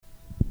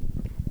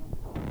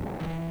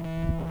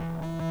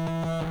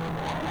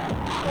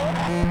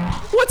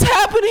What's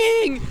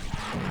happening?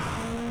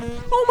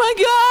 Oh my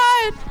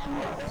god!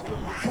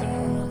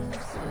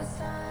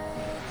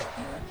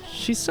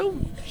 She's so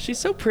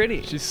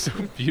pretty. She's so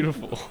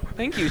beautiful.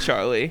 Thank you,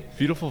 Charlie.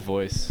 Beautiful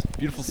voice.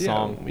 Beautiful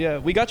song. Yeah,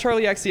 we got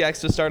Charlie XCX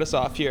to start us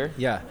off here.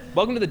 Yeah.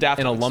 Welcome to the Daft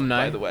An Hunks,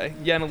 alumni. by the way.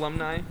 Yeah, an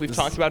alumni. We've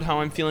talked about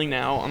how I'm feeling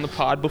now on the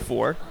pod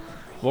before.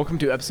 Welcome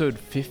to episode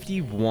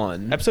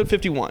 51. Episode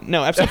 51.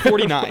 No, episode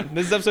 49.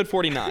 This is episode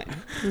 49.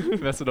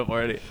 Messed it up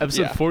already.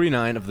 Episode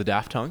 49 of the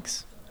Daft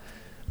Hunks.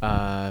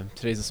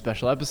 Today's a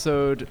special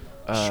episode.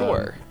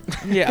 Sure.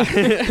 Yeah.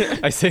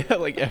 I say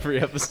that like every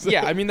episode.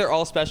 Yeah, I mean, they're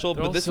all special,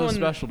 They're but all this so one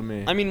special to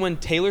me. I mean, when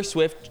Taylor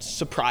Swift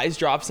surprise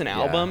drops an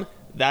album,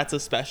 that's a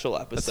special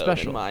episode,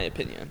 in my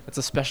opinion. It's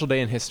a special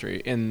day in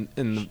history. In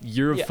the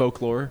year of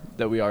folklore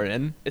that we are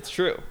in. It's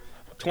true.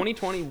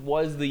 2020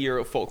 was the year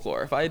of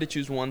folklore. If I had to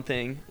choose one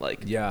thing,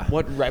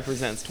 what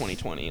represents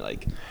 2020?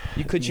 Like,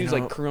 you could choose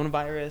like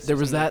coronavirus. There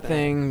was that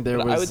thing. There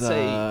was I would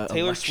say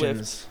Taylor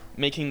elections. Swift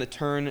making the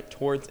turn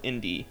towards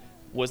indie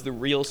was the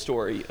real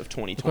story of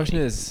 2020. The question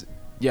is,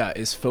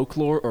 is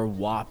folklore or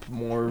WAP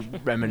more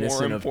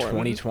reminiscent of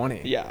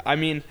 2020? Yeah, I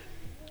mean,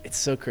 it's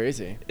so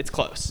crazy. It's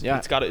close. Yeah,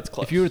 it's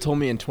close. If you would have told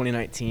me in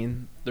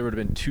 2019 there would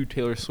have been 2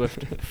 Taylor Swift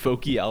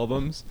folky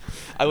albums,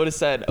 I would have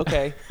said,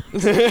 okay.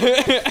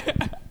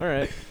 All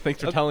right,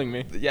 thanks for telling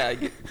me. Yeah,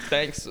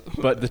 thanks.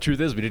 But the truth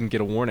is, we didn't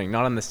get a warning.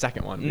 Not on the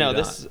second one. No,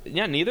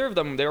 neither of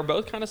them. They were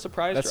both kind of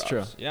surprise drops. That's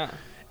true. Yeah.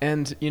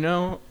 And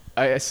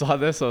I saw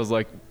this. I was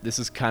like, this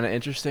is kind of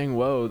interesting.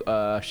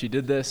 Whoa, she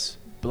did this.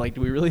 But like,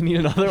 do we really need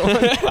another one?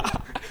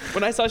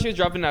 When I saw she was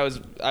dropping, I was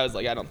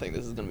like, I don't think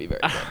this is gonna be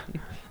very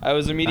good. I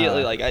was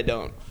immediately like,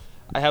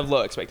 I have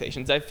low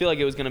expectations. I feel like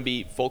it was gonna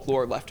be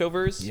folklore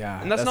leftovers.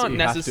 Yeah. And that's not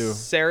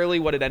necessarily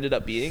what it ended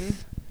up being.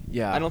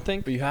 Yeah. I don't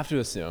think. But you have to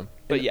assume.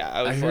 But yeah,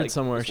 I heard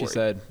somewhere she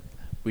said,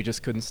 we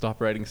just couldn't stop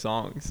writing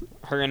songs.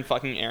 Her and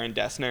fucking Aaron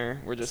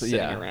Dessner were just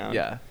sitting around.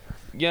 Yeah.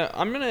 Yeah.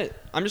 I'm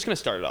just gonna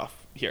start it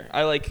off here.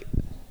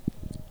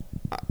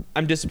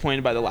 I'm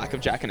disappointed by the lack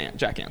of Jack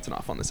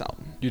Antonoff on this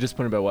album. You're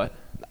disappointed by what?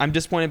 I'm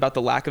disappointed about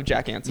the lack of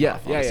Jack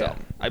Antonoff on this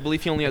album. I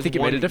believe he only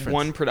has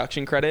one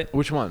production credit.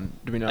 Which one?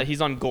 Do we know?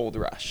 He's on Gold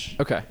Rush.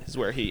 Okay. Is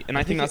where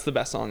I think that's the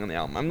best song on the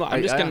album.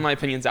 I'm just getting my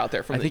opinions out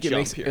there from the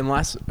jump here.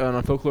 Unless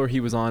on Folklore he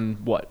was on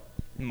what?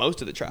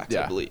 Most of the tracks,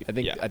 I believe.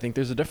 I think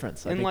there's a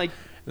difference.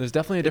 There's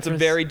definitely a difference.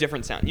 It's a very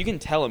different sound. You can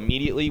tell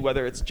immediately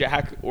whether it's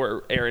Jack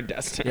or Aaron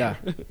Dessner. Yeah,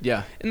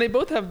 yeah. And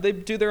they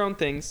do their own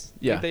things.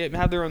 Yeah. They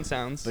have their own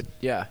sounds. But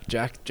yeah,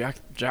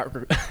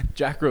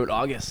 Jack wrote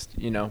August.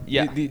 Yeah.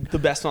 The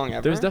best song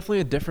ever. There's definitely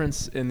a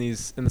difference in the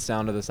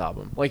sound of this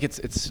album. Like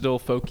it's still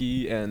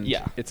folky and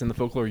it's in the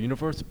folklore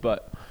universe,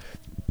 but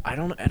I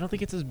don't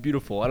think it's as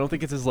beautiful. I don't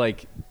think it's as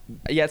like.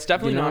 Yeah, it's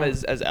definitely not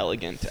as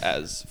elegant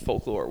as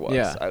folklore was.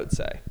 Yeah. I would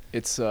say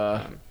it's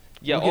all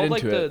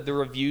like the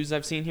reviews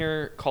I've seen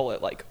here call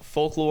it like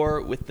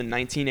folklore with the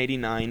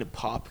 1989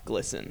 pop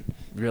glisten.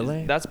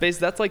 Really? That's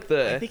like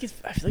the. I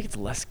feel like it's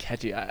less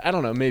catchy. I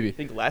don't know. Maybe. I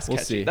think less we'll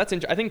catchy. See. That's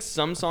I think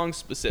some songs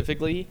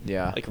specifically.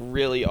 Yeah. Like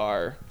really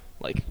are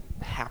like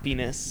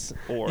happiness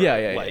or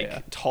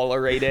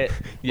tolerate it.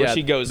 Yeah. Where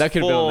she goes that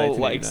full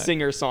like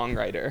singer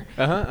songwriter.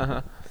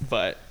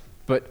 But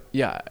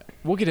yeah,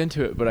 we'll get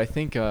into it. But I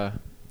think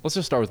let's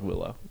just start with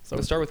Willow.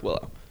 Let's start with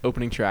Willow.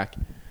 Opening track.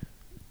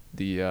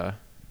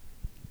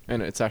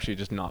 And it's actually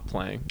just not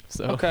playing.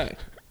 So okay,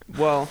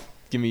 well,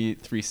 give me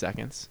 3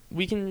 seconds.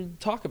 We can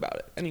talk about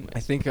it anyway. I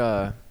think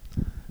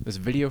there's a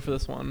video for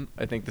this one.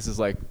 I think this is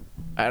like,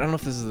 I don't know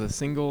if this is a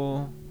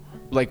single,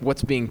 like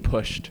what's being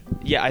pushed.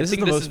 Yeah, I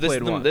think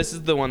this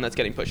is the one that's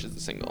getting pushed as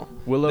a single.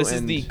 Willow. This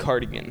is the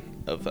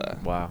Cardigan of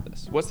wow.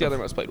 This. What's the other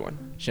most played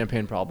one?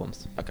 Champagne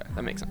Problems. Okay,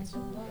 that makes sense.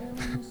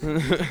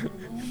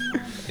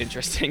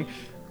 Interesting.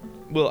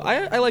 Well,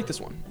 I like this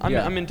one.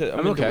 I'm into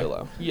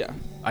Willow. Yeah.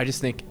 I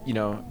just think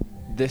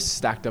this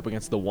stacked up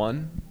against the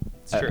one.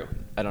 It's true.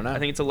 I don't know. I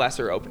think it's a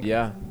lesser opening.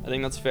 Yeah. I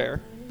think that's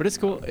fair. But it's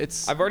cool.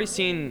 I've already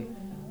seen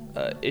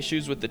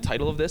issues with the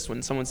title of this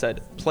when someone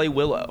said "Play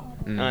Willow"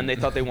 and they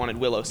thought they wanted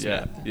Willow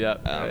Smith.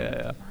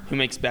 Yeah. Who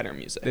makes better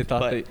music? They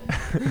thought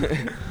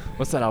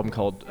what's that album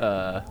called?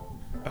 Oh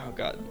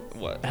God,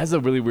 what? It has a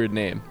really weird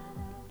name,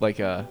 like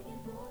the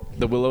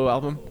Willow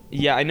album.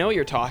 Yeah, I know what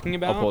you're talking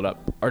about. I'll pull it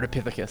up.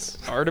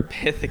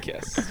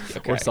 Artipithecus.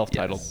 Okay. Or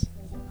self-titled. Yes.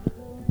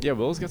 Yeah,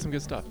 Willow's got some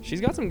good stuff.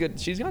 She's got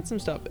some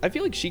stuff. I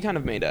feel like she kind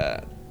of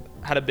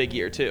had a big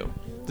year too.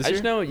 This I year?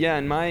 just know,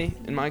 in my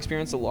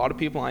experience, a lot of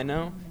people I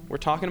know were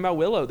talking about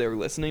Willow. They were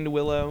listening to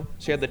Willow.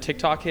 She had the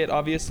TikTok hit,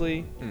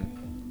 obviously.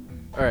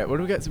 All right, what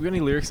do we got? So we got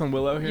any lyrics on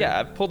Willow here? Yeah,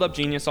 I've pulled up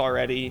Genius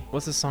already.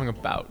 What's this song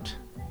about?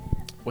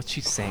 What's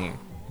she saying?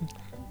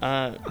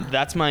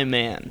 That's my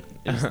man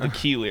is the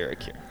key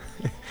lyric here.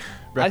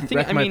 Wreck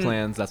my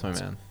plans, that's my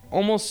man.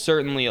 Almost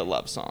certainly a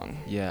love song.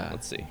 Yeah.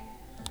 Let's see.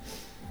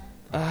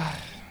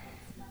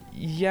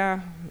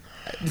 Yeah.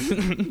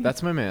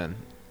 That's my man.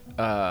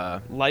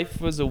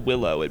 Life was a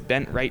willow. It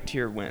bent right to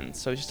your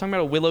winds. So she's talking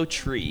about a willow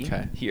tree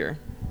here.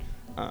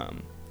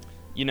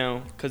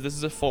 Because this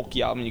is a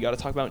folky album, you got to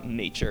talk about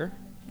nature.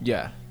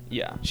 Yeah.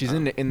 Yeah. She's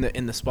in the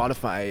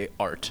Spotify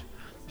art.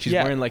 She's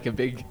wearing like a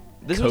big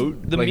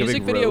coat. The like music a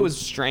big video robe. was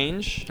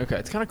strange. Okay,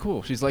 it's kind of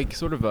cool. She's like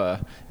sort of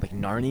a like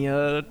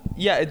Narnia.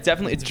 Yeah, it's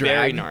very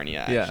Drag.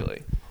 Narnia Yeah.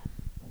 actually.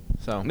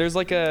 So There's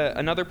like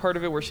another part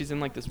of it where she's in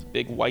like this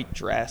big white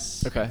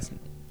dress. okay,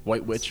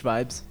 White Witch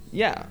vibes.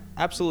 Yeah,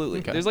 absolutely.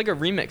 Okay. There's like a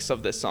remix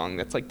of this song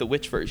that's like the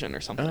witch version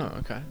or something. Oh,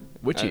 okay.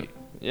 Witchy.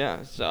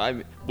 Yeah,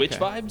 so witch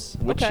Okay. vibes?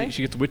 Witchy. Okay.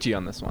 She gets witchy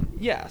on this one.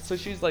 Yeah, so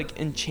she's like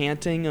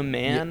enchanting a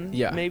man,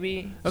 Yeah.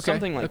 maybe? Okay,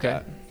 Something like okay.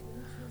 that.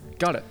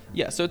 Got it.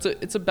 Yeah, so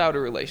it's about a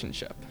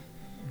relationship.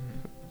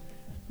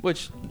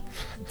 Which,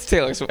 it's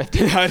Taylor Swift.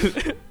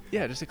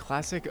 Yeah, just a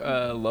classic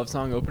love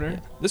song opener.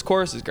 This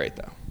chorus is great,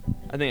 though.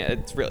 I think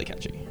it's really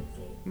catchy.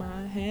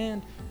 My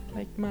hand,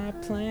 make my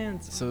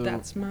plans, So-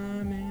 that's my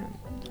man.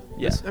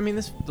 Yeah.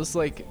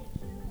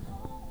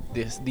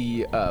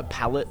 The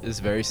palette is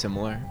very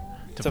similar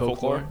to To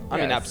folklore? I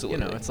mean, Yeah,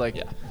 absolutely. You know, it's like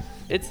yeah.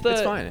 It's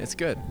fine. It's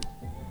good.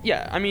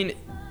 Yeah, I mean,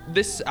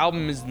 this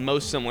album is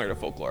most similar to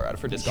Folklore out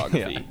of her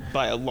discography Yeah.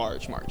 by a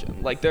large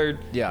margin. Like they're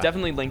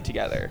definitely linked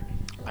together.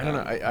 I don't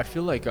know. I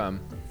feel like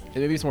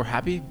maybe it's more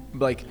happy.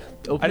 Like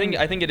opening,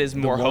 I think it is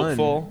more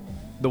hopeful.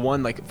 The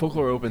one like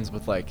Folklore opens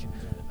with like,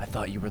 I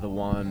thought you were the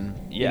one.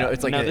 Yeah, You know,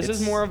 it's like this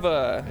is more of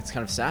a. It's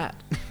kind of sad.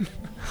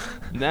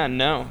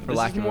 No. For This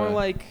lack is of more a-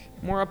 like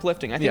more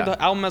uplifting. I think Yeah.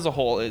 the album as a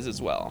whole is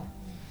as well.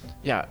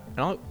 Yeah,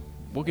 and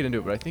we'll get into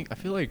it, but I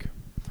feel like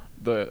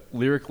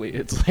lyrically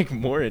it's like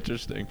more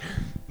interesting.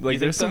 Like think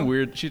there's some so?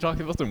 weird. She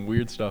talked about some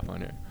weird stuff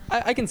on here.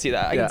 I can see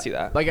that. I Yeah. can see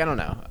that. Like I don't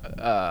know.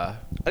 I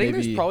think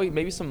there's probably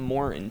maybe some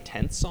more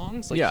intense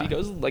songs. Like Yeah. she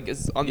goes like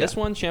on this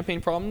one,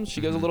 Champagne Problems.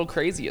 She goes a little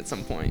crazy at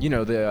some point. You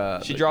know the.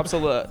 She drops a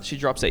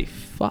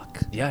fuck.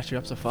 Yeah, she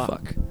drops a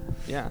fuck.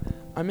 Yeah,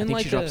 I'm in I think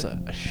like she drops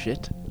a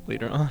shit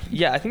later on.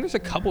 Yeah, I think there's a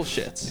couple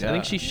shits. I Yeah.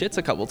 think she shits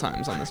a couple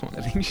times on this one.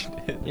 I think she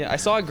did. Yeah, I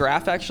saw a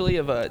graph actually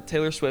of a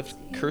Taylor Swift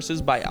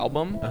curses by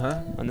album, Uh-huh.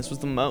 and this was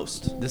the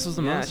most. This was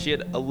the Yeah, most? she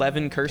had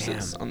 11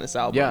 curses Damn. on this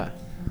album. Yeah.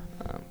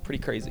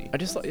 Pretty crazy. I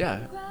just thought,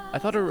 I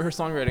thought her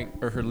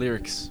songwriting or her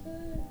lyrics,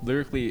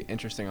 lyrically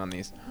interesting on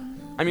these.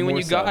 I mean, when More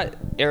you so. got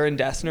Aaron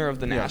Dessner of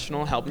The Yeah.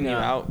 National helping you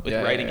Yeah. out with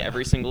Yeah, writing yeah.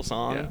 every single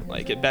song, Yeah.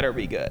 like it better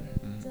be good.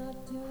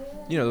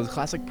 You know, those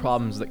classic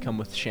problems that come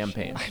with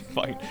champagne.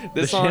 Fucking-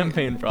 The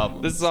champagne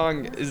problem. This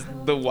song is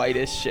the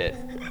whitest shit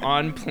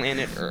on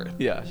planet Earth.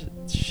 Yeah.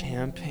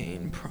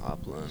 Champagne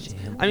problems.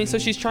 I mean, so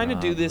she's trying to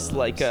do this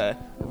like a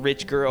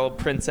rich girl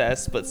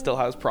princess, but still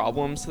has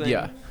problems thing.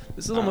 Yeah.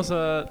 This is almost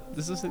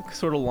this is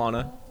sort of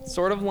Lana.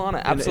 Sort of Lana,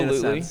 in a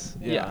absolutely. sense,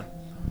 yeah.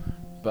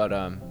 But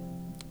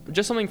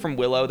Just something from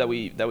Willow that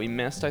we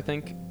missed, I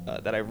think,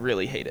 that I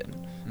really hated,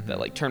 that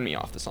like turned me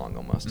off the song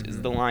almost,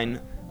 is the line,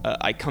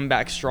 "I come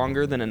back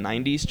stronger than a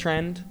 '90s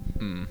trend."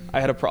 I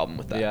had a problem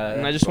with that, Yeah, I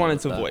and I had just a problem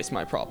wanted to with that. voice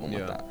my problem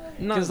with that.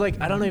 Not- because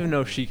like I don't even know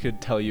if she could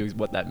tell you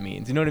what that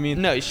means. You know what I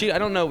mean? no, I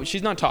don't know.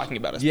 She's not talking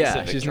about a Yeah,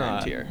 specific she's trend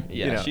not. here.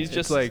 Yeah, You know, she's it's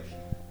just like-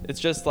 it's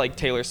just like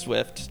Taylor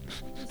Swift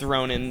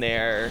thrown in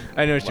there.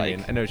 I know what like, you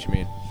mean. I know what you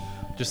mean.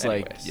 Just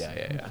like Anyways.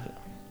 yeah.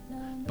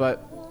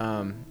 But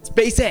It's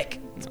basic.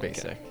 it's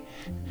basic.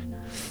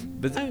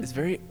 But it's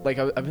very like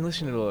I've been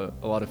listening to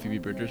a lot of Phoebe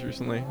Bridgers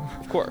recently.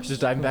 Of course.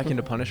 Just diving back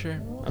into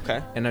Punisher,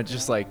 Okay. and I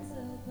just like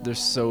there's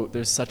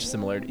such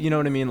similarity. You know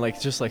what I mean? Like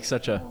just like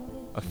such a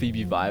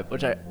Phoebe vibe,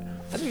 which I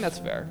think that's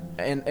fair.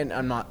 and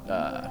I'm not.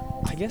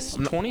 I guess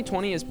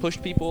 2020 has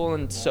pushed people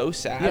and so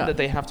sad Yeah. that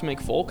they have to make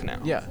folk now.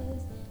 Yeah.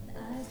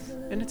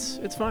 And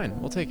it's fine.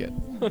 We'll take it.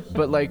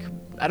 But like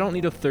I don't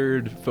need a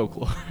third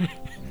folklore.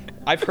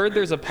 I've heard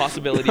there's a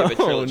possibility of a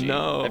No, trilogy.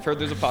 no. I've heard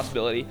there's a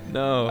possibility.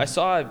 No. I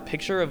saw a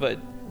picture of a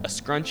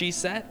scrunchy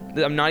set.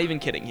 I'm not even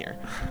kidding here.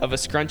 Of a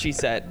scrunchy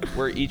set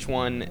where each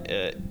one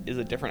is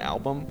a different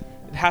album.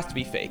 It has to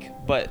be fake,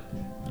 but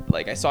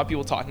like I saw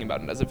people talking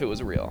about it as if it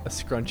was real. A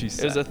scrunchy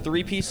set. It was a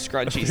three-piece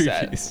scrunchy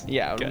three-piece. set.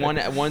 Yeah, Okay. one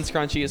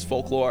scrunchy is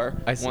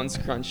Folklore. I see. One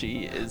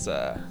scrunchy is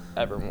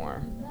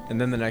Evermore. And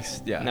then the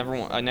next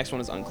And next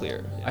one is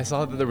Unclear. I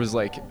saw that there was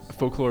like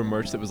folklore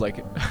merch that was like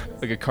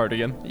like a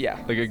cardigan. Yeah.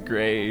 Like a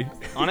gray.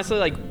 Honestly,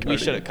 like we Cardigan.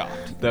 should have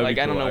copped. That'd Like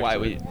be I don't cool, know why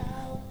actually.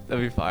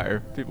 That'd be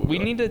fire. People. we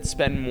need to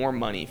spend more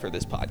money for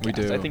this podcast. We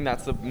do. I think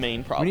that's the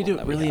main problem. We need to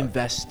that really have.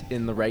 invest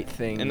in the right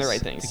things. In the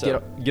right things, To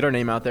so- get our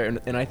name out there,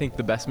 and I think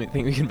the best thing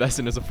we can invest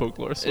in is a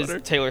folklore Is sweater.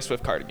 Taylor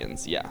Swift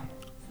cardigans, yeah.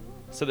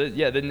 So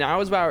the now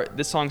is about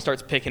this song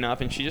starts picking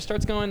up and she just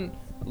starts going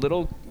a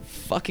little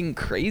fucking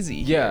crazy.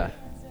 Yeah.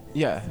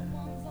 Yeah.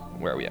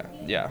 Where are we at?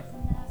 Yeah.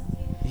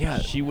 Yeah.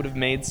 She would have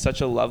made such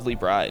a lovely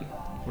bride.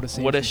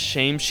 What a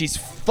shame she's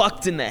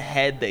fucked in the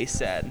head, they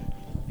said.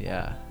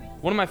 Yeah.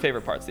 One of my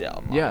favorite parts of the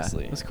album, Yeah.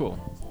 honestly. That's cool.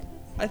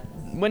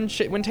 When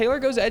Taylor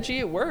goes edgy,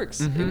 it works.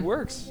 It Mhm.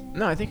 works.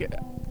 No, I think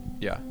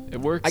yeah,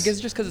 it works. I guess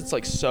just because it's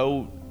like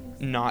so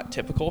not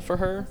typical for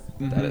her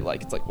that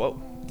it's like,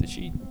 whoa, did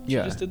she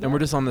yeah. just did that? And we're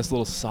just on this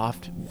little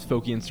soft,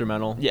 folky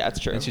instrumental. Yeah, it's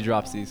true. And she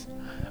drops these.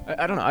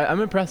 I don't know.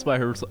 I'm impressed by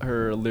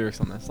her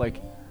lyrics on this.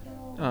 Like,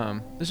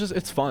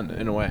 it's fun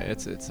in a way.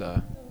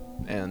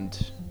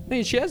 And I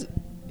mean, she's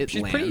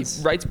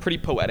lands. writes pretty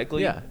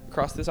poetically Yeah.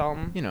 across this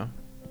album. you know,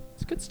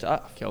 It's good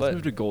stuff. Okay, let's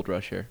move to Gold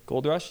Rush here.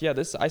 Gold Rush? Yeah,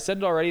 I said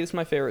it already. This is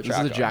my favorite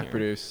track. This is a Jack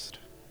produced.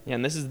 Yeah,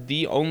 and this is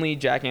the only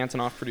Jack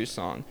Antonoff produced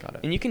song. Got it.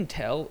 And you can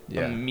tell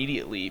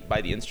immediately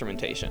by the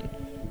instrumentation.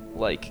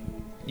 Like,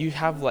 you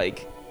have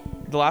like,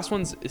 the last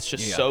one's, it's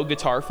just so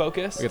guitar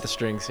focused. We get the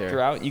strings here.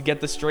 Throughout, you get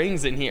the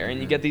strings in here,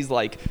 and you get these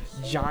like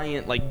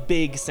giant, like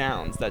big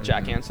sounds that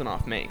Jack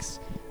Antonoff makes.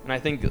 And I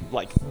think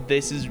like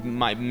this is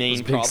my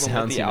main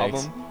problem with the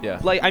album. Yeah.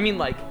 Like, I mean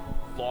like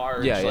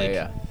large,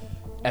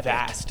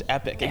 Vast,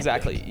 epic.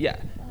 Exactly. Yeah.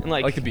 And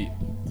like, I like the beat.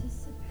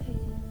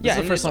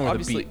 Yeah, the first song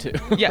with a beat too.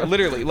 Yeah,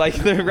 literally. Like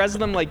the rest of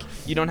them, like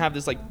you don't have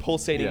this like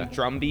pulsating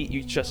drum beat.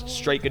 You just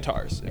straight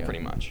guitars, pretty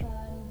much.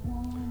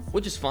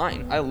 Which is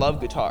fine. I love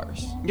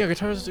guitars. Yeah,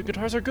 guitars are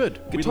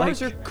good.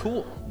 Guitars are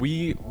cool.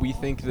 We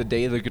think the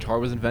day the guitar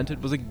was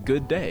invented was a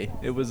good day.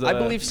 It was a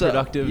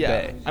productive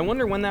day. I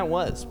wonder when that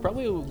was.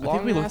 Probably a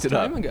long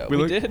time ago.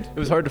 We did. It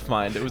was hard to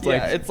find. It was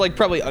it's like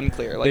probably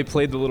unclear. Like, they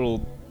played the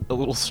little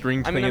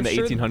string thing in the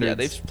 1800s. Yeah,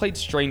 they've played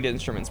stringed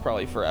instruments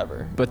probably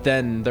forever. But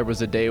then there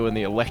was a day when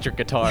the electric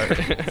guitar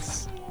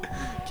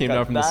came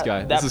down from the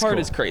sky. That part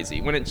is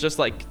crazy. When it just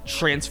like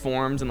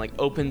transforms and like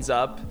opens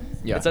up.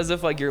 Yeah. It's as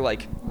if like you're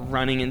like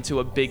running into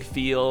a big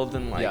field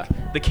and like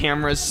the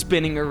camera's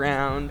spinning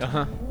around.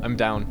 I'm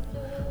down.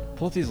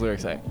 Pull up these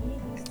lyrics.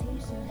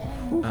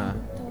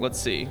 Let's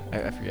see.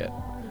 I forget.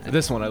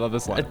 This one. I love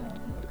this line.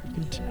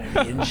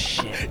 Contrarian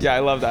shit. Yeah, I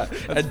love that.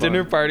 At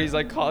dinner parties,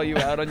 I call you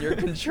out on your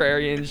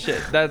contrarian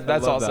shit.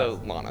 That's also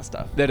Lana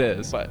stuff. That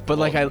is. But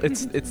like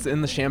it's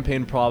in the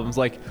champagne problems.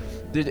 Like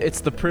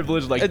it's the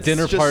privilege. Like it's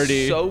dinner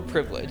party. So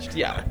privileged.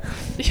 Yeah.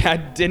 Yeah.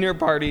 Dinner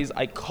parties,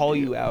 I call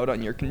you out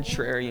on your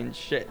contrarian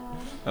shit.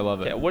 I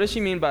love it. Yeah. What does she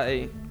mean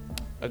by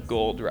a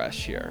gold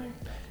rush here?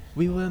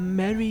 We were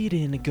married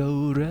in a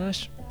gold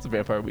rush. It's a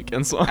Vampire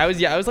Weekend song. I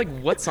was like,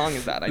 what song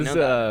is that? I know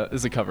that.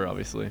 It's a cover,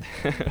 obviously.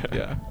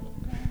 Yeah.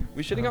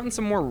 We should have gotten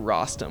some more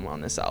Rostam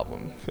on this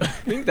album. I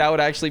think that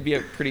would actually be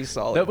a pretty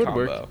solid combo. That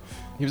would work.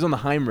 He was on the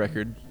Haim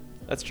record.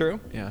 That's true.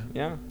 Yeah.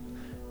 Yeah.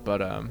 But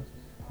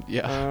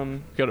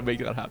gotta make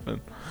that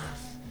happen.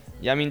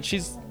 Yeah, I mean,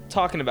 she's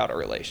talking about a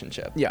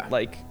relationship. Yeah.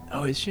 Like.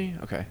 Oh, is she?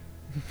 Okay.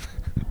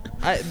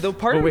 The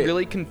part I'm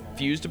really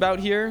confused about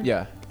here.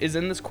 Yeah. Is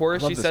in this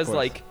chorus. She says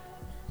like,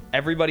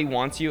 everybody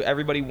wants you.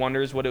 Everybody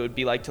wonders what it would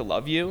be like to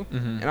love you.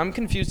 And I'm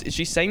confused. Is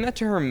she saying that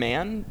to her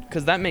man?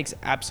 Because that makes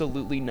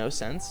absolutely no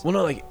sense. Well,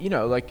 no,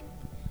 like,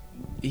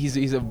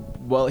 he's a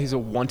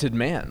wanted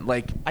man.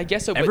 Like, I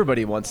guess so.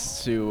 Everybody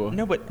wants to.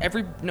 No, but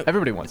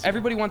everybody wants.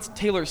 Everybody wants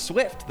Taylor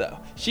Swift, though.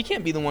 She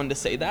can't be the one to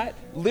say that.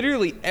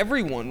 Literally,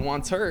 everyone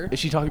wants her. Is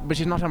she talking? But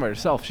she's not talking about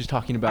herself. She's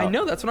talking about. I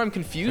know. That's what I'm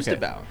confused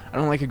about. I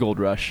don't like a gold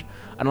rush.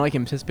 I don't like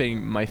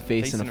anticipating my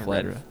face in a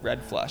flutter.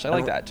 Red flush. I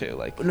like that too.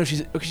 Like. No,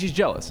 she's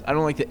jealous. I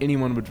don't like that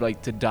anyone would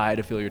like to die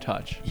to feel your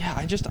touch. Yeah,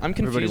 I'm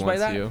confused by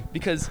that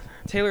because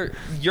Taylor,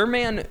 your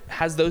man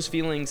has those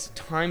feelings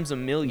times a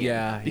million.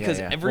 Yeah. Because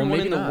everyone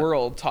in the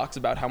world talks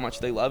about how much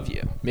they love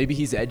you. Maybe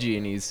he's edgy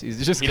and he's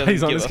on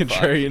his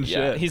contrarian shit.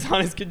 Yeah, he's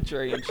on his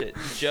contrarian shit.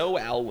 Joe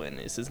Alwyn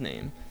is his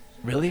name.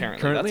 Really?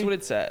 Apparently. Currently? That's what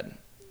it said.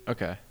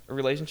 Okay. A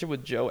relationship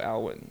with Joe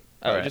Alwyn.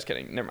 Oh, just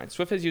kidding. Never mind.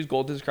 Swift has used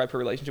gold to describe her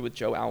relationship with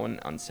Joe Alwyn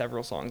on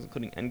several songs,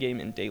 including Endgame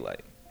and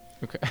Daylight.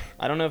 Okay.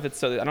 I don't know if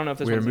this one's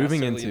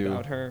moving necessarily into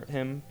about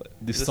him, but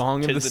the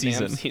song of the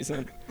season.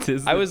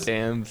 Tis the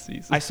damn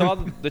season. I saw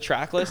the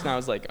track list and I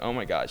was like, oh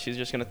my god, she's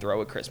just gonna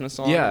throw a Christmas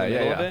song in the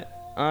middle of it,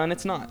 and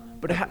it's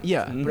not. But it has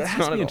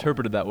to be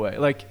interpreted that way.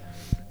 Like,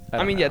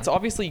 I mean, it's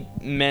obviously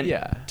meant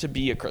to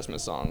be a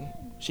Christmas song.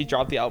 She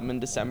dropped the album in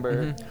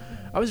December.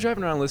 I was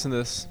driving around listening to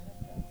this.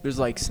 There's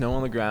like snow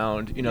on the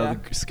ground. You know,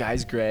 the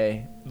sky's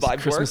gray.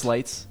 Christmas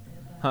lights.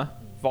 Huh?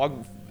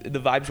 The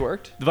vibes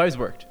worked? The vibes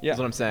worked. Yeah. That's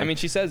what I'm saying. I mean,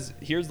 she says,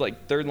 here's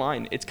like third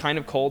line. It's kind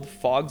of cold,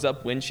 fogs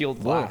up windshield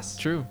glass.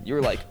 Whoa, true. You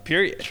were like,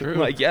 period. True.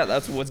 Like, yeah,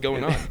 that's what's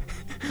going on.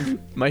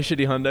 My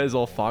shitty Hyundai is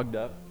all fogged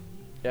up.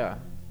 Yeah.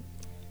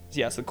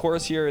 Yeah, so the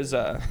chorus here is,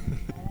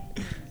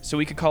 so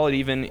we could call it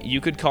even.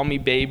 You could call me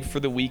babe for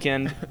the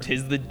weekend.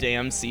 'Tis the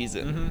damn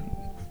season.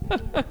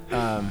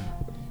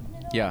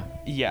 Yeah.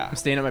 Yeah. I'm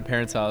staying at my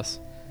parents' house.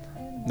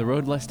 The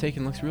road less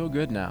taken looks real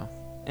good now.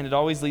 And it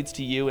always leads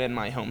to you and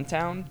my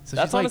hometown. So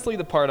that's honestly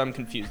the part I'm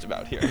confused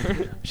about here.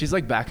 She's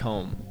like back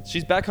home.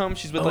 She's back home.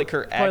 She's with like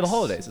her ex. Probably the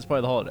holidays. It's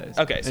probably the holidays.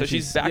 Okay, so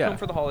she's back home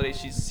for the holidays.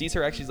 She sees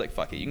her ex. She's like,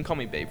 fuck it. You can call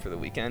me babe for the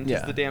weekend.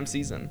 It's the damn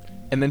season.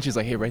 And then she's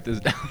like, hey, write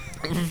this down.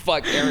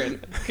 Fuck,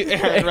 Aaron.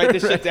 Aaron, write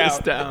this shit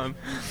down.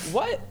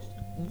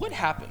 What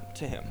happened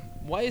to him?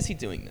 Why is he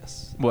doing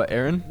this? What,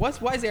 Aaron? Why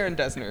is Aaron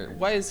Dessner?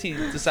 Why has he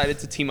decided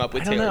to team up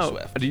with Taylor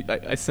Swift?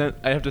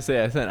 I have to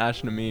say, I sent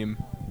Ashton a meme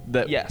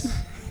that. Yes.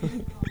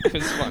 It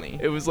was funny.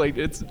 It was like,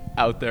 it's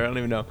out there. I don't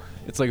even know.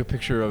 It's like a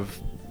picture of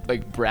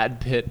like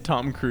Brad Pitt,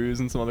 Tom Cruise,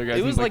 and some other guys.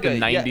 It was in like the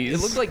 90s. Yeah, it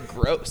looked like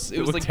gross.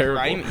 It was like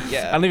terrible. grimy.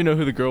 Yeah. I don't even know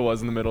who the girl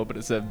was in the middle, but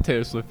it said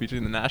Taylor Swift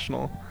featuring the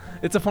National.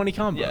 It's a funny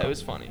combo. Yeah, it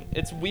was funny.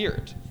 It's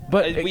weird.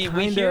 But we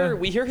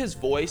hear his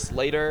voice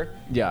later.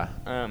 Yeah.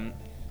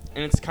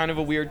 And it's kind of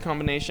a weird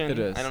combination. It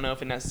is. I don't know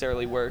if it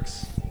necessarily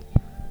works.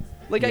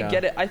 Like, I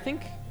get it. I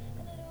think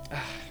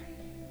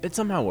it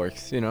somehow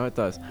works. You know, it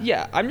does.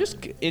 Yeah, I'm just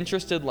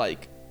interested,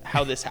 like,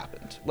 how this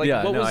happened. Like,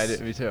 yeah, what no,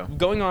 was me too.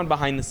 going on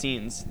behind the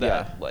scenes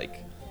that,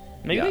 like,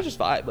 maybe they just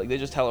vibe. Like, they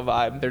just hella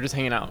vibe. They're just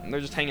hanging out. They're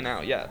just hanging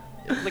out, yeah.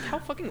 Like, how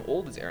fucking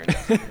old is Aaron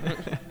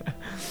Dessner?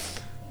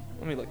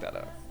 Let me look that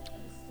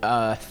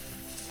up.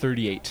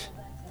 38.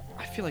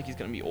 I feel like he's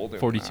gonna be older.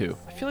 42. Than that.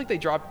 I feel like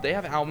they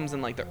have albums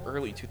in like the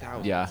early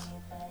 2000s. Yeah.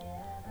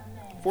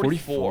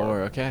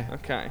 44. Okay.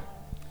 Okay.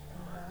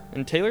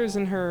 And Taylor's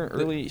in her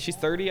early. She's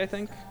 30, I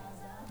think.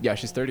 Yeah,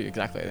 she's 30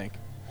 exactly. I think.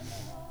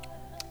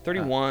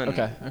 31.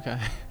 Okay.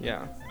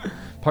 Yeah.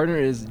 Partner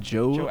is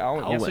Joe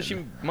Allen. Yeah, so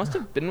she must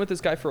have been with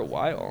this guy for a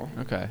while.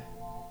 Okay.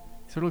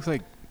 Sort of looks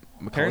like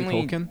Macaulay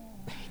Culkin.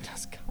 He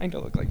does kind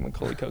of look like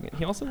Macaulay Culkin.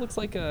 He also looks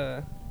like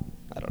a.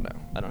 I don't know.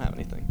 I don't have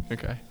anything.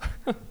 Okay.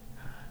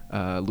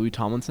 Louis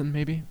Tomlinson,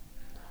 maybe?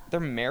 They're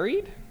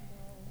married?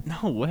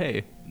 No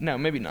way. No,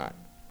 maybe not.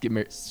 Get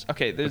married.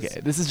 Okay,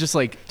 this is just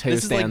like Taylor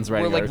Stan's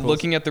writing we're like articles.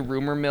 looking at the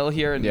rumor mill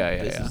here, and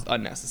this yeah. is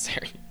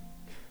unnecessary.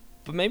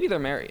 But maybe they're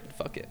married.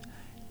 Fuck it.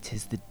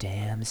 'Tis the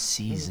damn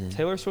season.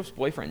 Taylor Swift's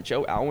boyfriend,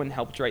 Joe Alwyn,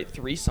 helped write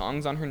 3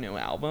 songs on her new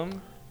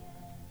album.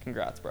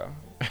 Congrats, bro.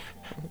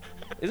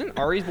 Isn't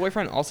Ari's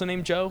boyfriend also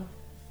named Joe?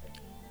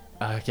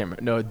 I can't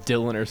remember. No,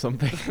 Dylan or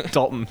something.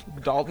 Dalton.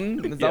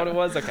 Dalton? Is that what it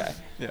was? Okay.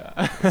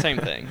 Yeah. Same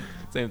thing.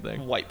 Same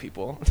thing. White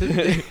people.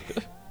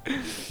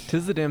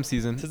 Tis the damn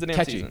season. Tis the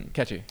damn season.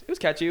 Catchy. It was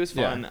catchy. It was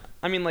fun. Yeah.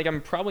 I mean, like,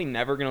 I'm probably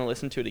never going to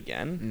listen to it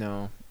again.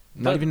 No.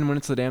 Not even when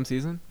it's the damn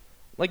season?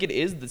 Like, it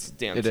is this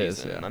damn it season.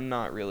 Is, yeah. And I'm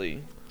not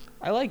really...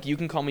 I like You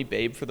Can Call Me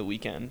Babe for the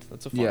Weekend.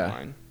 That's a fun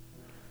line.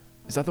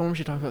 Is that the one where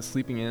she talked about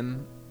sleeping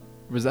in?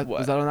 Was that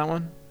on that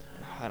one?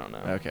 I don't know.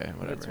 Okay,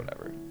 whatever. It's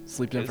whatever.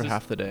 Sleeped in for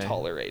half the day.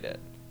 Tolerate it.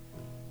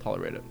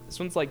 This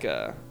one's like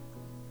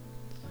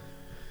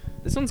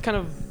this one's kind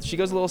of... She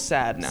goes a little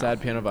sad now.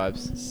 Sad piano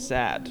vibes.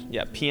 Sad.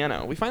 Yeah,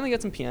 piano. We finally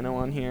get some piano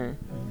on here.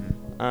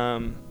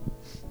 Mm-hmm.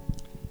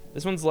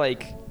 This one's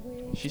like...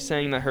 She's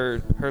saying that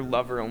her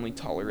lover only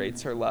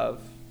tolerates her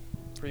love.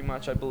 Pretty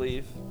much, I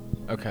believe.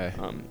 Okay.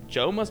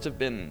 Joe must have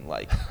been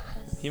like...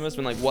 He must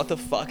have been like, what the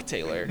fuck,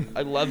 Taylor?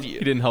 I love you.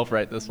 He didn't help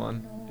write this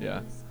one. Yeah.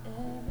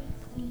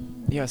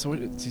 Yeah, so what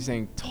is he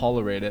saying?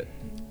 Tolerate it.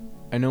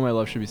 I know my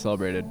love should be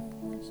celebrated,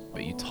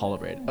 but you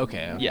tolerate it.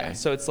 Okay. Yeah,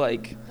 so it's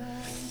like...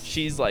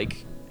 She's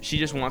like... She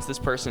just wants this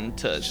person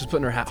to... She's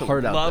putting her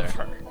heart out love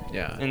there. her.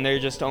 Yeah. And they're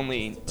just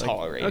only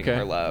tolerating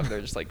her love.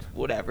 They're just like,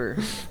 whatever.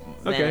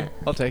 Okay,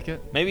 I'll take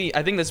it. Maybe...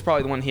 I think this is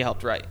probably the one he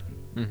helped write.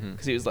 Mm-hmm.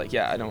 Because he was like,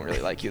 yeah, I don't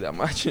really like you that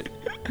much. I'm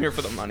here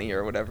for the money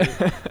or whatever.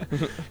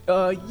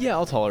 Yeah,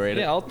 I'll tolerate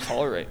it. Yeah, I'll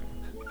tolerate.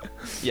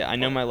 Yeah, I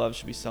know my love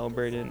should be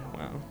celebrated.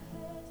 Wow.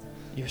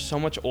 You're so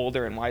much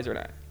older and wiser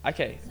now.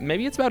 Okay,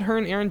 maybe it's about her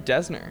and Aaron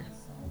Dessner.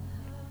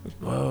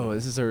 Whoa,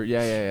 this is her...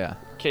 Yeah.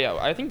 Okay, yeah,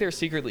 I think they're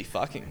secretly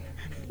fucking.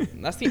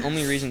 That's the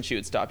only reason she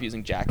would stop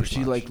using Jack. But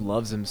she, like,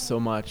 loves him so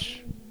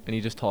much, and he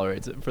just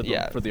tolerates it for the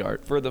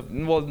art.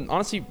 Well,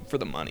 honestly, for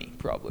the money,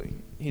 probably.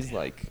 He's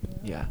like...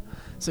 Yeah.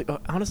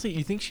 So, honestly,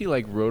 you think she,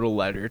 like, wrote a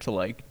letter to,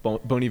 like,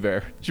 Bon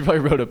Iver? She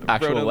probably wrote an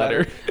actual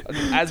letter.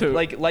 As,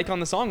 like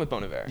on the song with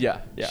Bon Iver. Yeah.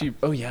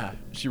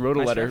 She wrote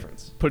a letter,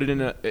 reference. put it in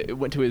it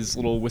went to his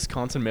little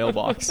Wisconsin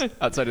mailbox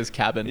outside his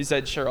cabin. He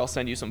said, sure, I'll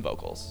send you some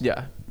vocals.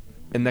 Yeah.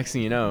 And next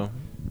thing you know,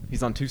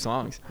 he's on 2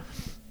 songs.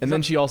 And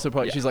then she also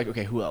probably, she's like,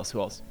 okay, who else?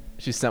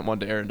 She sent one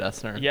to Aaron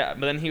Dessner. Yeah,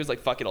 but then he was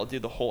like, fuck it, I'll do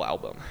the whole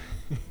album.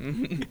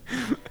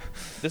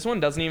 This one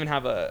doesn't even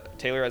have a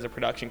Taylor as a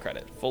production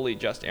credit. Fully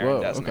just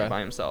Aaron Dessner by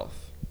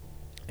himself.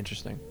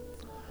 Interesting.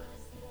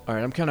 All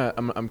right, I'm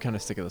kind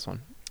of sick of this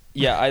one.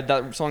 Yeah,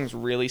 that song's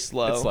really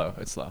slow.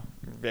 It's slow.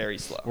 Very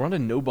slow. We're on to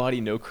Nobody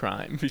No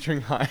Crime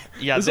featuring High.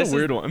 Yeah, this is a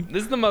weird one.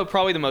 This is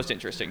probably the most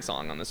interesting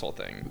song on this whole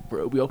thing.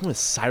 Bro, we open with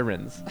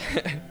sirens.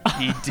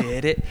 He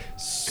did it.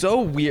 So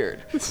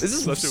weird. This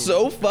is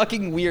so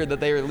fucking weird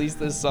that they released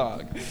this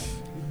song.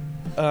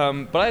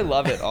 But I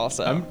love it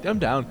also. I'm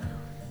down.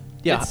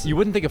 Yeah, you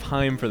wouldn't think of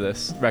Haim for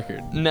this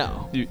record.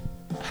 No.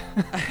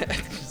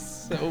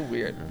 It's so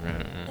weird.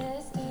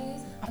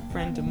 A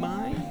friend of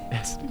mine.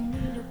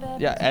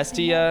 Yeah,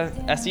 Esty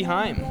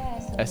Haim.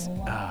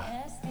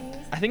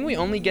 I think we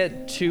only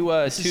get two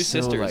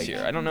sisters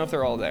here. I don't know if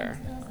they're all there,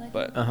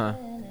 but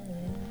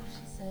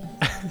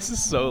this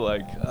is so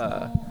like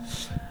I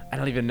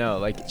don't even know,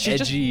 like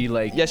she's edgy,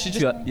 she's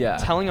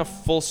just telling a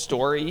full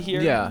story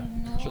here. Yeah,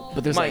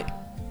 but there's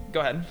go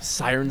ahead.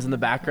 Sirens in the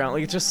background.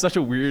 Like, it's just such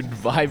a weird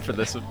vibe for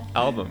this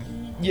album.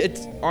 Yeah,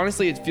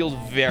 honestly, it feels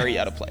very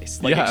out of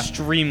place. Like,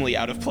 extremely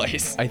out of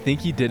place. I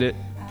think he did it.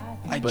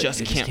 I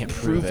just can't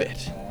prove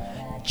it.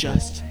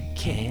 Just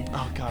can't.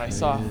 Oh god, I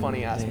saw a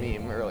funny ass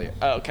meme earlier.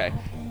 Oh, okay.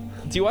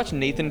 Do you watch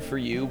Nathan For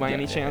You by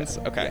any chance?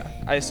 Okay,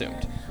 yeah. I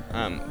assumed.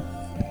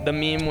 The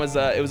meme was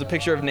it was a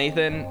picture of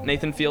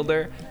Nathan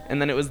Fielder,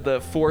 and then it was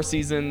the Four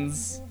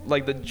Seasons,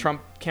 like the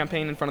Trump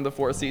campaign in front of the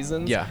Four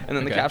Seasons. Yeah. And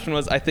then the caption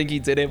was, "I think he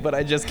did it, but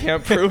I just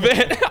can't prove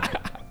it."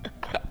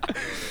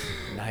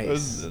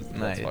 Nice.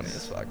 That's funny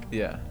as fuck.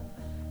 Yeah.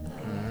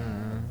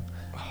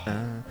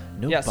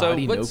 No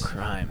crime.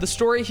 crime. The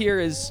story here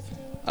is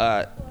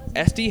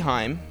SD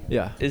Heim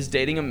Yeah. is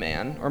dating a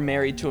man or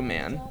married to a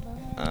man,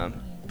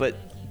 but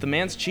the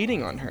man's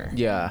cheating on her.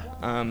 Yeah.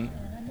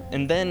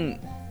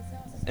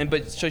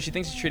 So she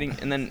thinks he's cheating,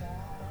 and then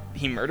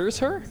he murders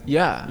her.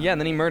 Yeah. Yeah,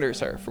 and then he murders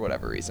her for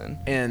whatever reason.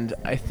 And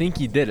I think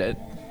he did it.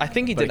 I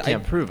think he But did. I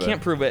can't prove it.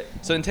 Can't prove it.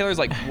 So then Taylor's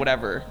like,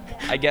 whatever.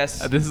 I guess.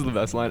 This is the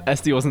best line.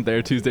 SD wasn't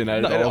there Tuesday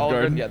night at Olive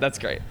Garden. Yeah, that's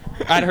great.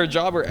 At her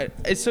job,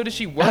 so does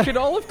she work at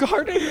Olive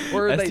Garden?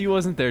 Or SD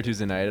wasn't there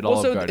Tuesday night at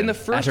Olive Garden. In the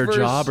first at her verse,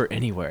 job or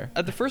anywhere.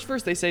 At the first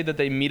verse, they say that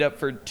they meet up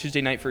for Tuesday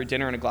night for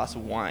dinner and a glass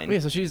of wine. Yeah,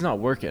 so she's not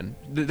working.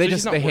 They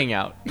hang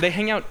out. They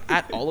hang out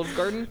at Olive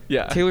Garden.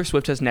 Yeah. Taylor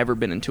Swift has never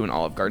been into an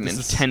Olive Garden in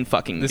 10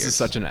 fucking years. This is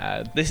such an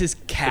ad. This is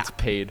cap. It's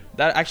paid.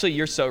 That actually,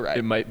 you're so right.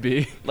 It might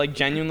be. Like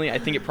genuinely, I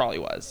think it probably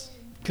was.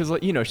 Because,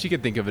 like, you know, she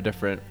could think of a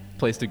different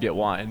place to get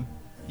wine.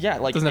 Yeah,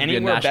 like Doesn't have to be a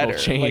anywhere national better.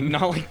 chain. Like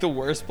not like the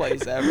worst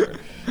place ever.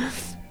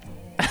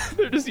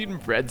 They're just eating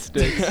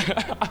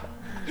breadsticks.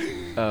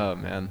 Oh,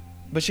 man.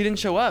 But she didn't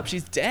show up.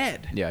 She's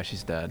dead. Yeah,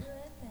 she's dead.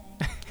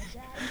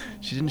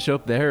 She didn't show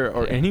up there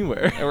or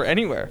anywhere. Or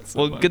anywhere. So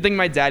well, funny. Good thing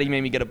my daddy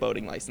made me get a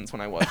boating license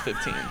when I was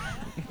 15.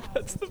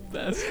 That's the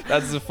best.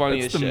 That's the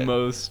funniest That's the shit.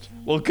 most.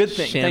 Well, good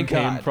thing. Thank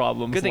champagne God.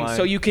 problems Good thing. line.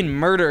 So you can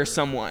murder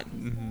someone.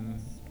 Mm-hmm.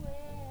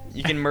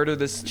 You can murder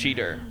this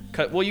cheater.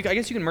 Well, I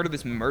guess you can murder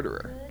this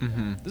murderer.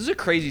 Mm-hmm. This is a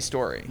crazy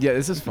story. Yeah,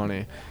 this is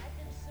funny.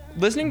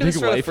 Listening to Big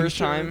this for the life first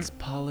time, insurance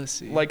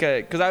policy.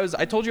 because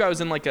I told you I was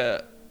in like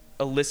a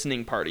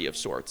listening party of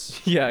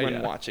sorts. Yeah, when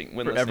yeah. listening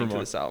For to Evermore.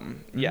 this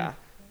album. Mm-hmm.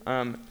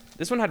 Yeah.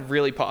 This one had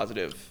really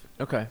positive,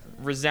 Okay.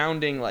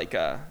 resounding like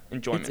enjoyment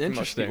It's from most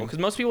interesting. people, because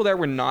most people there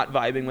were not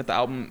vibing with the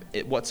album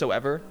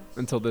whatsoever.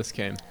 Until this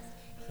came.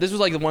 This was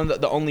like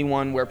the only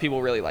one where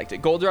people really liked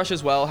it. Gold Rush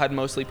as well had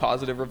mostly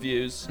positive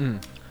reviews.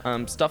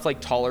 Stuff like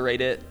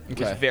Tolerate It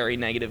was Okay. very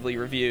negatively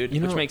reviewed,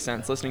 You which know- makes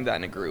sense. Listening to that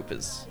in a group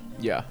is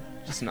Yeah.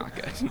 just not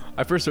good.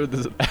 I first heard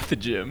this at the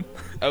gym.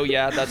 Oh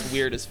yeah, that's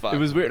weird as fuck. It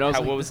was weird. And I was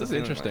What like, was this is the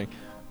thing interesting.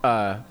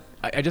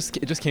 like? It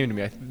just came to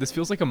me. This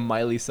feels like a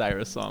Miley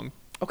Cyrus song.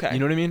 Okay. You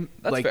know what I mean?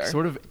 That's like fair.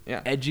 sort of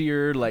Yeah.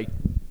 edgier, like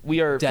We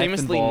are Death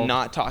famously involved.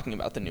 not talking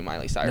about the new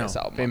Miley Cyrus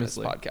No, album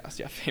famously. on this podcast.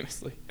 Yeah,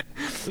 famously.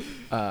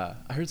 I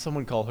heard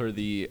someone call her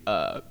the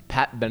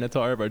Pat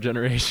Benatar of our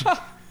generation.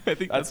 I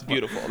think That's funny.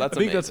 beautiful. That's I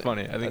think that's amazing.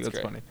 funny. I think That's that's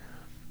great. funny.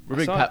 We're I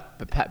big saw-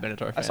 Pat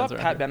Benatar I fans. saw around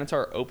Pat here.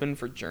 Benatar open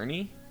for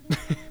Journey,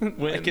 When?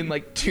 like in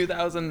like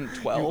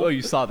 2012. Oh,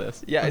 you saw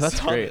this? Yeah, Oh, I that's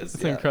saw great. this,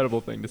 It's yeah. an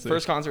incredible thing to see.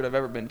 First concert I've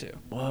ever been to.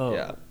 Whoa.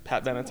 Yeah,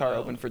 Pat Benatar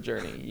opened for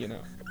Journey. You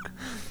know.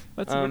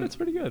 That's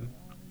pretty good.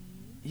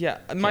 Yeah,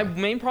 my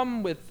main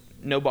problem with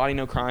No Body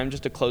No Crime,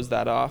 just to close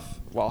that off,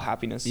 while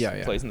Happiness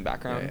Yeah. plays in the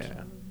background.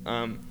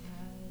 Yeah.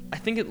 I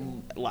think it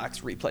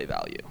lacks replay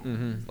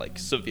value, like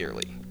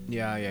severely.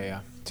 Yeah.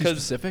 Too 'Cause-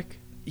 specific?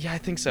 Yeah, I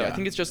think so. I Yeah.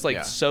 think it's just like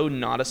Yeah. so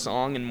not a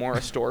song and more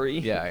a story.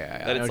 Yeah.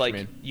 That I know it's what you like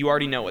mean. you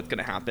already know what's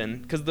gonna happen.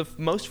 Because the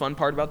most fun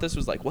part about this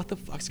was like, what the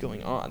fuck's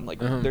going on? Like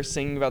they're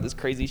singing about this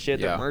crazy shit,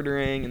 Yeah. they're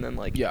murdering, and then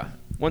like Yeah.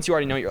 once you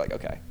already know, you're like,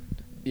 okay,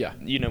 Yeah.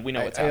 we know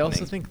what's I happening.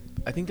 also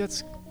think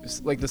that's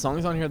like the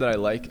songs on here that I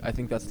like. I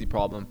think that's the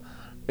problem.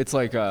 It's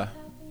like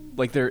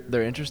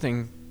they're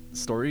interesting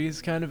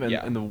stories kind of, and,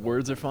 Yeah. and the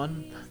words are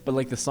fun, but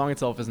like the song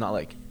itself is not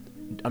like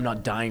I'm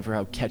not dying for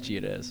how catchy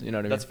it is. You know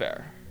what I mean? That's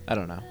fair. I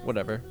don't know.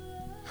 Whatever.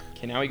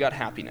 Okay, now we got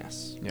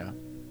Happiness. Yeah.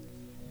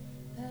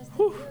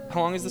 Whew.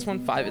 How long is this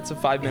one? It's a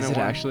 5-minute Is it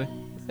one. actually?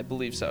 I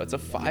believe so. It's a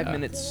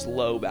 5-minute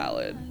slow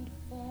ballad.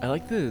 I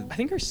like the. I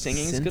think her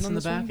singing's synths good on in the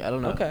this back. one. I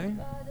don't know. Okay.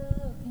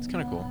 It's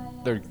kind of cool.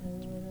 They're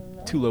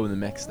too low in the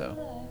mix though.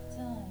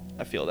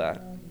 I feel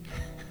that.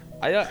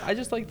 I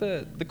just like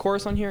the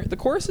chorus on here. The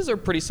choruses are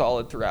pretty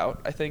solid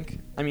throughout, I think.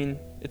 I mean,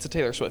 it's a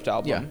Taylor Swift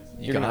album. Yeah.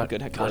 You're gonna have good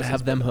Gotta choruses.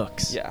 have them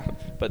hooks. Yeah,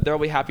 but there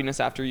will be happiness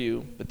after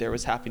you, but there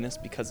was happiness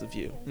because of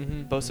you.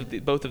 Mhm.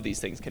 Both of these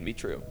things can be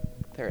true.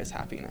 There is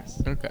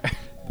happiness. Okay.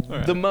 All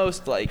right. The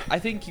most like I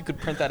think you could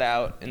print that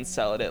out and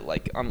sell it at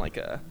like on like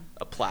a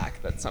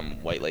plaque that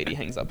some white lady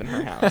hangs up in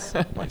her house,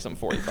 like some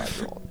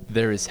 45-year-old.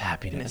 There is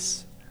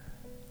happiness.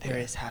 There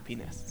is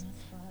happiness.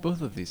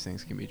 Both of these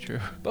things can be true.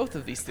 Both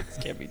of these things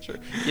can be true.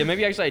 Yeah,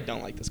 maybe actually I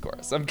don't like this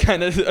chorus. I'm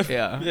kind of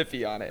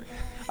iffy on it.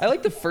 I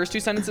like the first two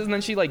sentences, and then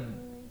she like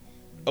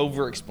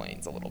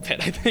over-explains a little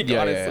bit, I think,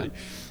 honestly.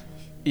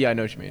 Yeah, I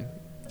know what you mean.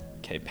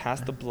 Okay,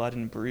 past the blood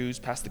and bruise,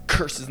 past the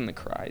curses and the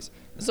cries.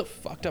 This is a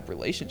fucked up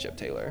relationship,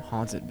 Taylor.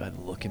 Haunted by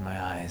the look in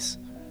my eyes.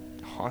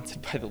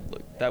 Haunted by the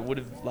look that would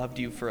have loved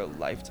you for a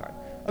lifetime.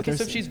 Okay, There's-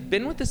 so if she's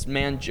been with this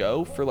man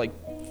Joe for like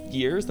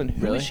years, then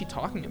who Really? is she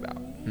talking about?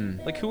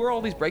 Like, who are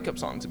all these breakup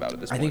songs about at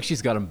this I point? think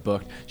she's got them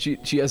booked. She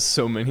has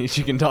so many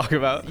she can talk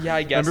about. Yeah,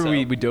 I guess Remember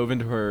so. we dove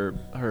into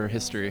her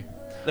history.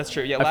 That's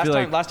true. Yeah, I feel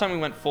like- last time we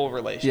went full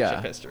relationship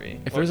Yeah. history.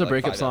 If What there's was a it, like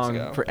breakup 5 song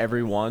minutes ago? for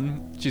every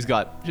one, she's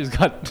got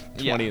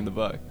 20 Yeah. in the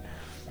book.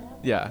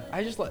 Yeah.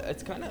 I just like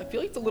it's kind of I feel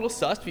like it's a little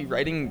sus to be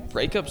writing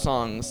breakup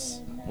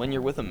songs when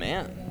you're with a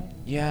man.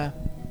 Yeah.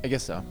 I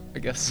guess so.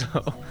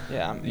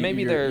 Yeah, You-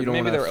 maybe you're- they're you don't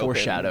maybe wanna they're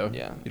foreshadow. Open.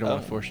 Yeah. You don't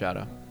want to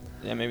foreshadow.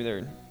 Yeah, maybe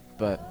they're.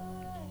 But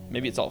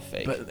Maybe it's all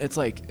fake. But it's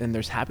like, and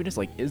there's happiness.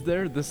 Like, is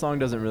there? This song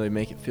doesn't really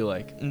make it feel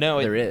like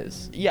there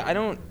is. Yeah, I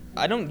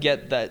don't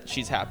get that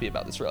she's happy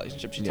about this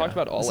relationship. She talked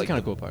about all like kind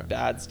of cool part.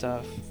 Bad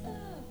stuff.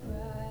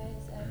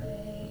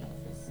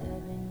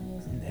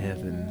 In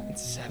heaven.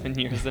 It's 7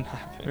 years in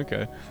heaven.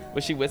 Okay.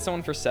 Was she with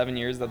someone for 7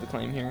 years? Is that the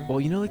claim here? Well,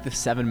 you know, like the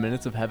 7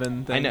 minutes of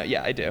heaven thing? I know.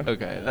 Yeah, I do.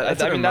 Okay.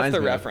 That's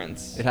the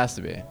reference. It has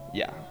to be.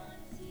 Yeah.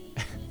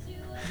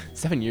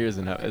 7 years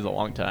is a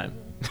long time.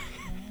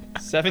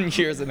 7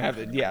 years in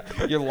heaven. Yeah.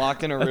 You're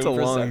locked in a room That's a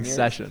for long 7 years.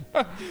 session.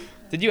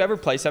 Did you ever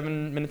play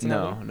 7 minutes in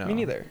heaven? No. Me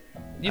neither.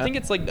 Do you think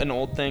it's like an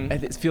old thing?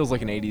 It feels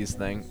like an 80s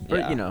thing. Or,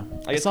 Yeah. you know,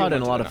 I guess saw it people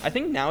in a lot of I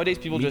think nowadays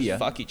people media. just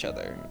fuck each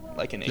other,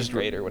 like in 8th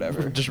grade or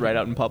whatever. Just right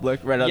out in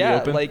public, right out in Yeah,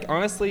 the open. like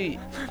honestly,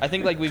 I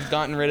think like we've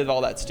gotten rid of all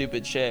that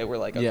stupid shit. We're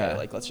like, okay, Yeah.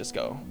 like let's just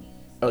go.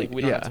 Like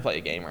we don't have to play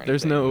a game or anything.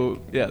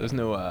 There's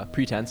no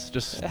pretense.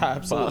 Just Yeah,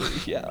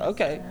 absolutely. Yeah.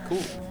 Okay.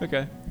 Cool.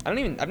 Okay. I've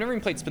never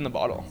even played Spin the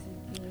Bottle.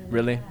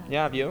 Really?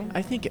 Yeah. Have you?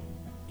 I think,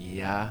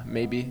 yeah,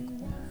 maybe.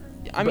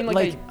 I mean, But,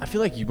 like I feel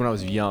like when I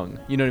was young,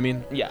 you know what I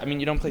mean? yeah. I mean,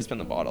 you don't play Spin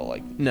the Bottle,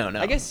 like. No.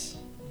 I guess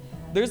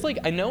there's like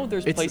I know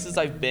there's It's- places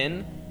I've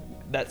been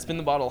that Spin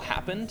the Bottle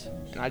happened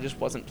and I just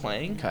wasn't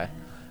playing. Okay.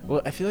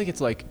 Well, I feel like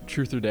it's like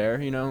Truth or Dare,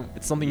 you know?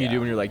 It's something you Yeah. do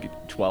when you're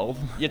like 12.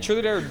 Yeah, Truth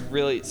or Dare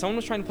really. Someone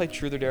was trying to play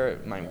Truth or Dare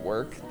at my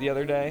work the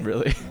other day.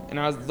 Really? And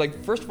I was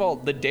like, first of all,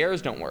 the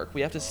dares don't work.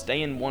 We have to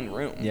stay in one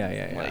room.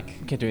 Yeah. Like,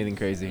 You can't do anything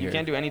crazy here. you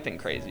can't do anything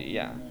crazy.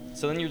 Yeah.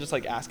 So then you're just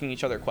like asking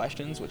each other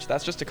questions, which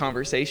that's just a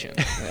conversation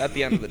at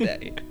the end of the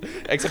day.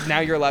 Except now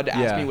you're allowed to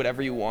ask Yeah. me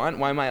whatever you want.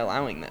 Why am I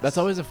allowing this? That's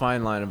always a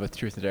fine line with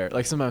Truth or Dare.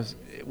 Like sometimes,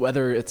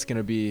 whether it's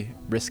gonna be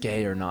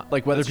risque or not,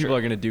 like whether That's people true.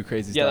 are gonna do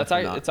crazy Yeah, stuff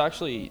or not. it's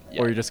actually.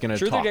 Yeah. Or you're just gonna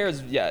Truth talk. or Dare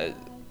is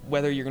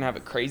whether you're gonna have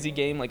a crazy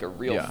game, like a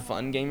real Yeah.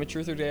 fun game of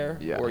Truth or Dare,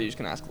 Yeah. or you're just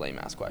gonna ask lame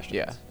ass questions.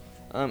 Yeah.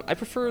 I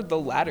prefer the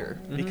latter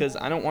because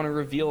I don't want to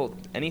reveal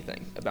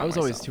anything about I was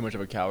always myself. too much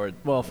of a coward.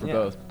 Well, for Yeah,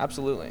 both,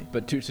 absolutely.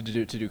 but to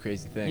do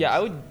crazy things. Yeah,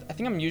 I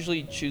think I'm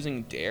usually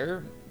choosing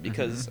Dare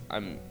because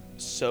I'm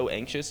so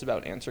anxious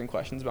about answering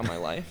questions about my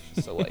life.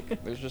 So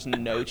like, there's just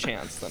no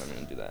chance that I'm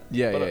gonna do that.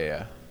 Yeah, But,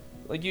 yeah.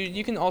 Like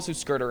you can also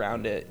skirt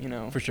around it, you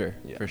know. For sure.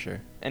 Yeah. For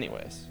sure.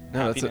 Anyways,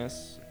 No, that's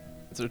happiness.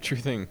 It's a true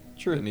thing.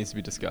 True. That needs to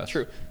be discussed.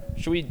 True.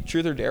 Should we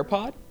Truth or Dare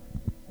pod?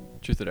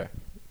 Truth or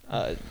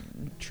Dare.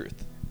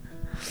 Truth.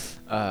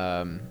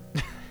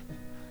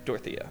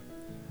 Dorothea.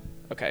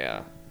 Okay.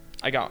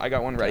 I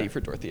got one ready Okay. for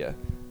Dorothea.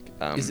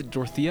 Is it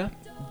Dorothea?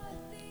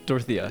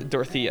 Dorothea.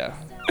 Dorothea?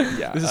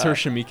 Yeah. This is her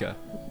Shamika.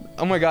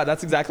 Oh my God,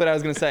 that's exactly what I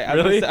was gonna say.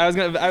 Really?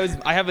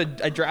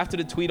 I drafted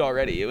a tweet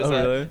already. It was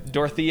really?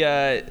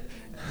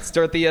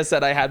 Dorothea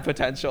said I had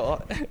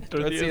potential.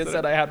 Dorothea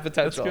said I had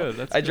potential. That's good.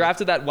 That's I good.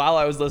 drafted that while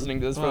I was listening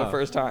to this for the Wow.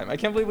 first time. I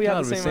can't believe we have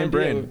God, the same idea.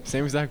 brain.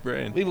 Same exact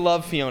brain. We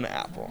love Fiona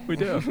Apple. We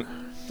do.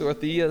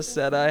 Dorothea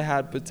said I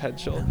had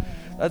potential.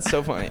 That's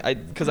so funny.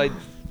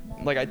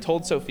 I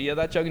told Sophia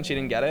that joke and she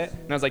didn't get it,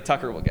 and I was like,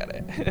 Tucker will get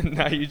it. And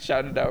now you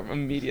shouted out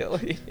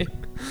immediately.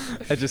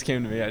 It just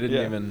came to me. I didn't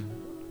Yeah. even.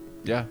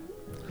 Yeah.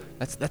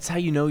 That's how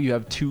you know you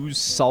have two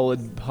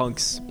solid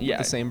hunks with Yeah.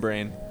 the same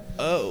brain.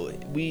 Oh,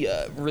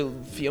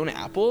 Fiona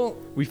Apple?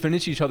 We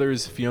finish each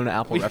other's Fiona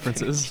Apple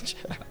references.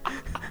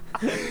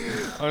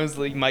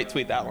 Honestly, might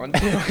tweet that one.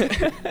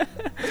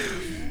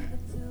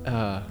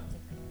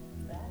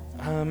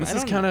 This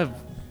is kind of.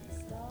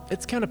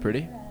 It's kind of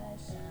pretty.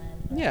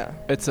 Yeah.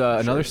 It's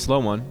another slow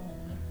one.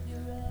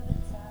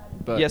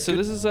 But Yeah. So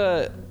this is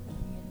I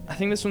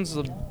think this one's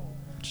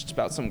just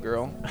about some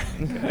girl.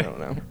 I don't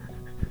know.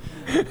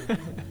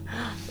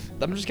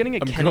 I'm just getting a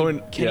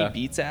Kenny yeah.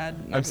 Beats ad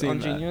I'm seeing on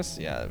that. Genius.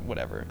 Yeah,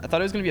 whatever. I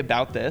thought it was gonna be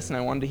about this, and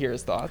I wanted to hear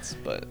his thoughts,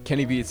 but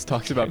Kenny Beats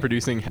talks about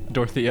producing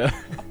Dorothea.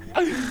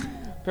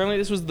 apparently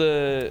this was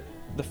the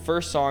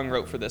first song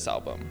wrote for this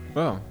album.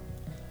 Oh,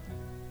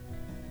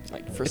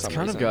 Like for it's some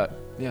kind reason. of got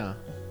yeah.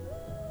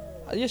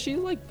 Yeah, she's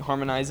like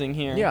harmonizing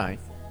here. Yeah,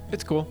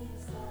 it's cool.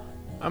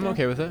 I'm Yeah.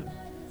 okay with it.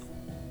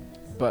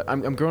 But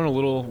I'm growing a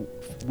little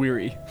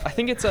weary I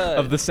think it's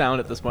of the sound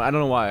at this point. I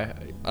don't know why.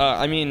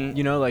 I mean,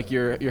 You know, like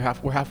we're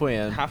halfway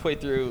in. halfway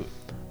through,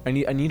 I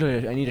need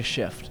a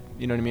shift.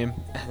 You know what I mean?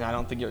 I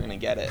don't think you're gonna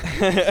get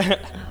it.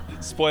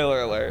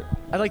 Spoiler alert.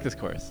 I like this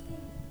chorus.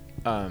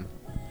 All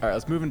right,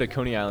 let's move into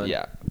Coney Island.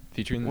 Yeah.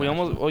 Featuring the We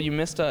National. almost. Well, you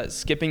missed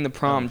skipping the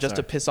prom Oh, just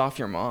to sorry. piss off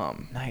your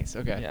mom. Nice.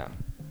 Okay. Yeah.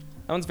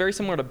 That one's very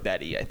similar to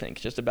Betty, I think,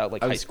 just about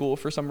like high school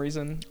for some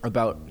reason.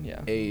 About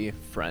Yeah. a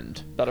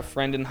friend. About a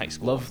friend in high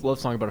school. Love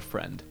song about a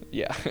friend.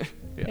 Yeah.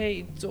 Yeah.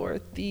 Hey,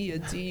 Dorothea,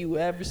 do you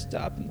ever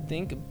stop and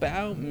think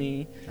about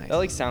me? Nice. That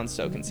like sounds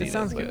so conceited.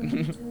 sounds but-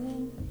 good.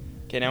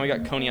 Okay, now we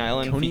got Coney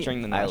Island Coney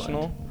featuring the Island.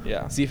 National.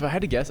 Yeah. See, if I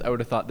had to guess, I would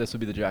have thought this would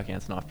be the Jack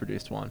Antonoff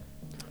produced one,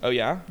 Oh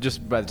yeah.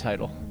 just by the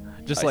title.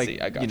 Just I like see.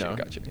 I got you you, know.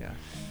 got you. Yeah.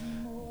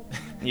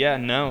 Yeah.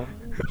 No.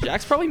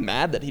 Jack's probably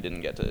mad that he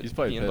didn't get to He's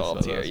probably be pissed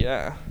involved at here. us.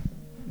 Yeah.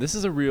 This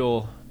is a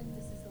real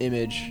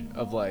image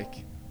of like.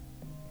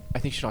 I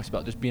think she talks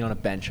about just being on a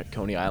bench at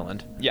Coney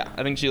Island. Yeah.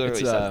 I think she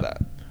literally It's, says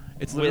that.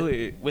 It's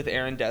literally with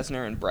Aaron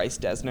Dessner and Bryce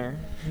Dessner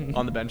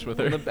on the bench with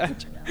her. on the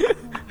bench.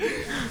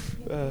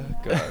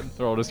 God.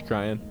 They're all just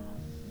crying.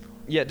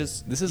 Yeah,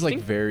 This is like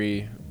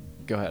very.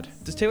 Go ahead.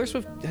 Does Taylor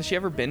Swift, has she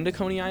ever been to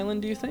Coney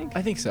Island, do you think?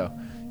 I think so.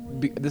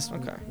 This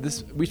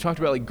we talked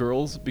about like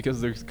girls because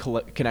there's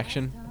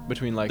connection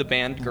between like the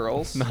band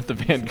Girls. Not the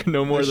band.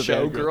 No more the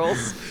show band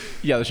girls.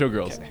 Yeah, the show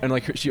Girls. Okay. And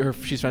like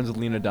she's friends with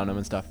Lena Dunham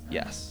and stuff.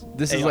 Yes.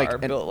 This they is like are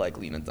built like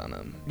Lena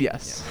Dunham.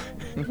 Yes.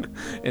 Yeah.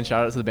 And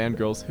shout out to the band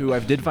Girls, who I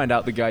did find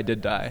out the guy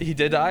did die. He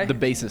did die? The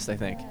bassist, I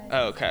think.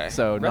 Oh, okay.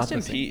 So rest not in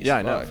the peace. Yeah,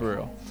 I know, for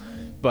real.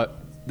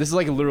 But this is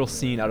like a literal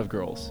scene out of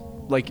Girls.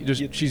 Like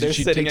just she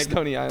sitting takes at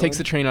Coney Island. Takes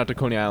the train out to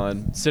Coney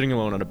Island, sitting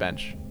alone on a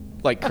bench,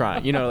 like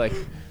crying. You know, like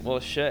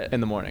well, shit. In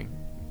the morning.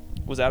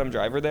 Was Adam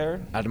Driver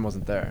there? Adam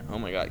wasn't there. Oh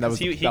my god. That was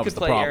he could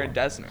play Aaron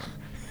Dessner.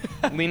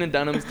 Lena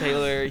Dunham's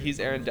Taylor. He's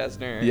Aaron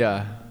Dessner.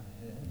 Yeah.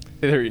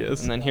 There he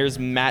is. And then here's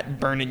Matt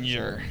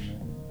Berninger.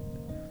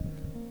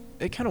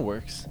 It kind of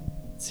works.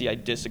 See, I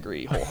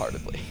disagree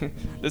wholeheartedly.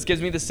 This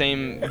gives me the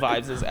same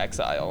vibes as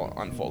Exile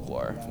on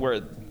Folklore,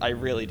 where I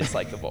really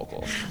dislike the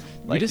vocals.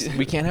 Like,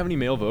 we can't have any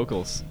male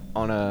vocals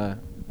on a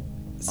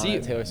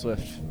Taylor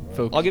Swift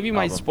folk. I'll give you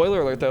my album.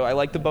 Spoiler alert though. I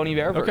like the Bon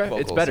Iver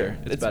vocals. It's better.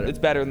 Here. It's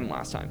better than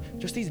last time.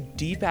 Just these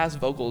deep ass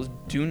vocals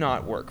do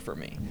not work for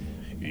me.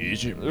 He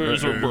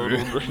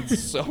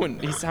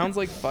sounds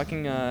like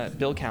fucking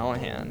Bill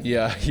Callahan.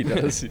 Yeah, he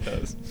does. He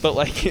does. But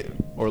like,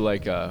 or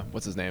like,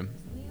 what's his name?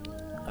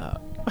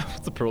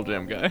 What's the Pearl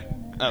Jam guy?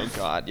 Oh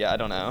God, yeah, I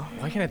don't know.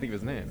 Why can't I think of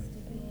his name?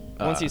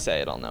 Once you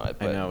say it, I'll know it.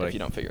 But I know, if you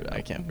don't figure it out,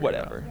 I can't.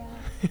 Whatever.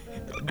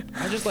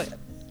 I just like.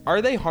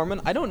 Are they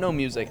I don't know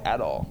music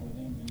at all.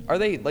 Are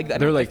they like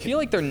that? They're like. I feel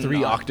like they're three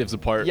not, octaves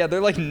apart. Yeah,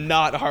 they're like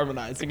not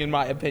harmonizing, in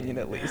my opinion,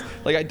 at least.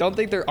 Like I don't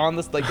think they're on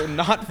this. Like they're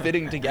not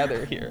fitting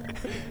together here.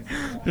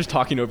 They're just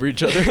talking over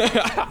each other.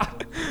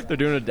 They're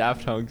doing a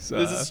Daft Hunks.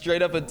 This is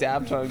straight up a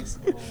Daft Hunks.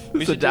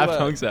 It's a Daft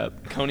Hunks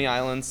app. Coney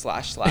Island /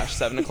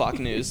 7 o'clock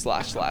news /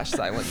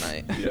 Silent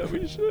Night. Yeah,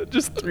 we should.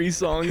 Just 3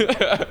 songs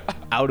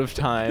out of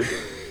time.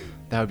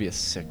 That would be a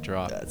sick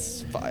drop.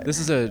 That's fire. This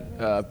is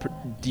a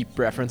deep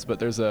reference, but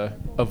there's a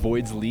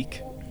Void's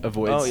leak. A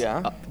Void's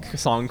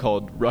song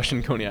called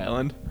Russian Coney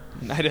Island.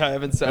 I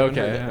haven't said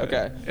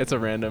Okay. It's a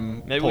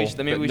random. Maybe we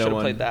should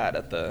have played that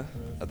at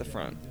the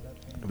front.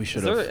 We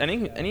should have. Is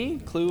there any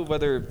clue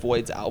whether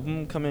Void's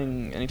album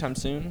coming anytime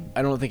soon?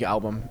 I don't think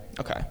album.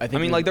 Okay. I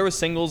mean, like there was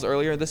singles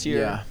earlier this year.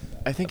 Yeah.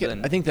 I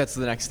think that's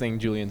the next thing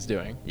Julian's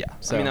doing. Yeah.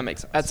 So I mean that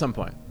makes sense. At some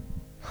point.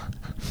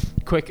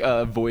 Quick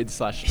Void /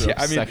 Strokes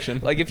section.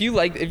 Like if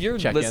you're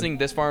listening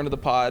this far into the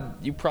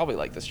pod, you probably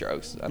like the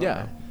Strokes. I don't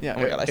know. Yeah.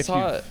 Oh my god, I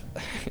saw it.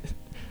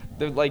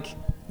 They're like,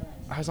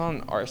 I was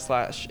on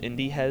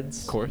r/indie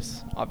heads. Of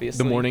course.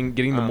 Obviously.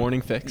 Getting the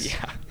morning fix.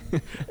 Yeah.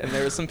 And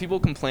there was some people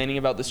complaining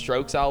about the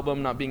Strokes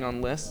album not being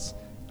on lists.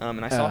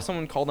 And I saw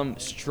someone call them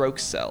stroke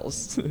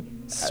cells.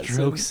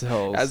 Stroke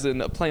cells. As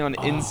in a play on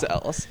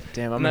incels.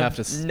 Damn, I'm going to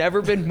have to...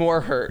 never been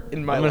more hurt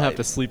in my life. I'm going to have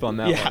to sleep on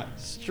that one. Yeah,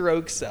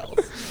 stroke cells.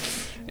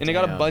 And it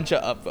got a bunch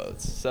of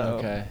upvotes. So.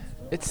 Okay.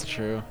 It's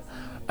true.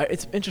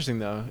 It's interesting,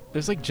 though.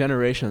 There's like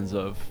generations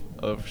of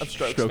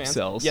stroke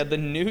cells. Yeah, the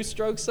new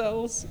stroke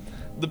cells.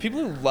 The people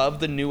who love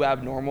the new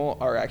Abnormal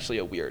are actually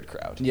a weird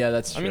crowd. Yeah,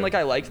 that's true. I mean, like,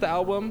 I liked the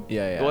album.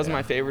 Yeah. It wasn't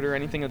my favorite or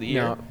anything of the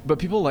year. No, but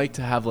people like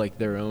to have, like,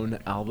 their own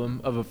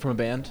album from a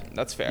band.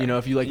 That's fair. You know,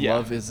 if you, like,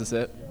 love Is This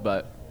It?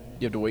 But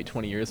you have to wait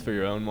 20 years for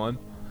your own one.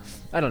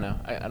 I don't know.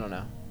 I don't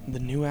know. The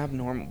new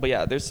Abnormal. But,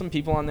 yeah, there's some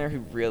people on there who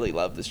really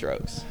love the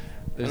Strokes.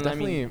 There's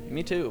definitely...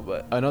 me too,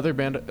 but... Another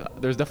band...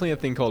 There's definitely a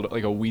thing called,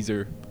 like, a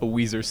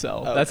Weezer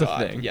cell. Oh, that's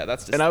God. a thing. Yeah,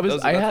 that's just... And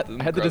I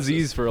had the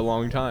disease for a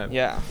long time.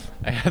 Yeah.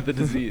 I had the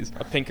disease.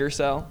 A pinker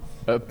cell?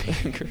 A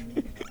pinker...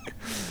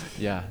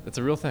 Yeah, that's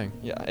a real thing.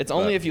 Yeah, it's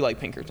only if you like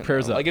Pinkerton.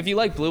 Prayers up. Like, if you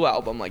like Blue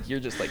Album, like, you're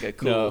just, like, a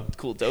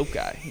cool dope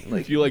guy.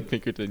 Like, if you like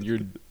Pinkerton,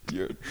 you're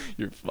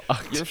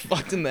fucked. You're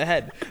fucked in the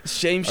head.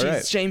 Shame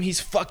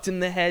he's fucked in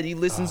the head. He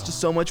listens to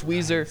so much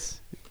Weezer.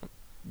 Nice.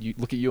 You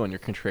look at you on your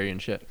contrarian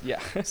shit. Yeah.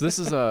 So this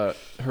is her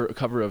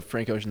cover of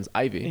Frank Ocean's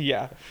Ivy.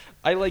 Yeah.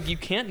 You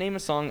can't name a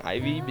song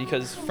Ivy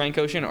because Frank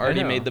Ocean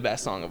already made the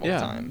best song of all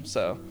time.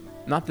 So.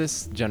 Not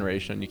this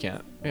generation. You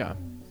can't. Yeah.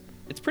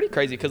 It's pretty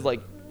crazy because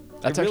like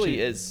That's it really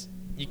actually, is.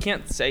 You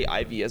can't say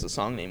Ivy as a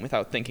song name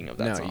without thinking of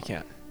that song. No, you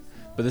can't.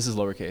 But this is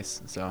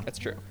lowercase, so. That's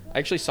true. I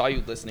actually saw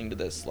you listening to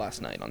this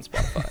last night on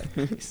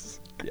Spotify.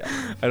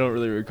 Yeah. I don't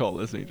really recall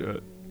listening to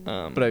it,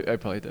 but I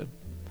probably did.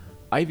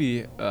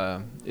 Ivy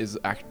is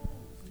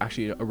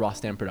actually a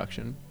Rostam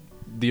production,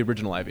 the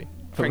original Ivy.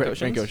 Frank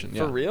Ocean,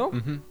 yeah. For real?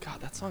 Mm-hmm.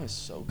 God, that song is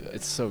so good.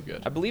 It's so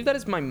good. I believe that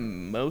is my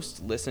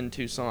most listened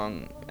to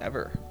song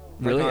ever.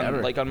 Really?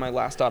 Ever? Like on my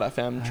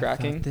last.fm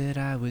tracking. I thought that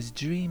I was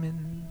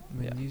dreaming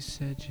when you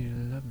said you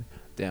loved me.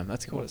 Damn,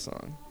 that's cool. What a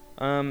song.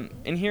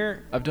 In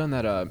here... I've done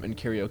that in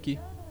karaoke.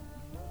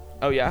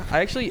 Oh, yeah?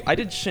 I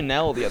did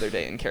Chanel the other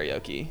day in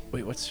karaoke.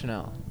 Wait, what's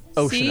Chanel?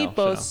 Oh, Chanel. See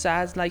both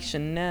sides like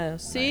Chanel.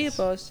 See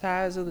both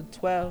sides of the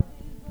 12.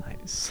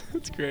 Nice.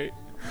 That's great.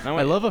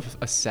 I love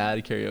a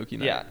sad karaoke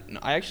night. Yeah. No,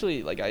 I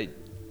actually, I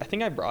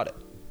think I brought it.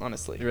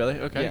 honestly. Really?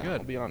 Okay, yeah,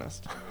 good. I'll be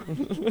honest.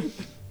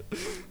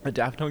 A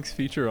Daft Punk's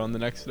feature on the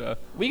next.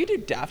 We could do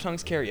Daft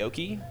Punk's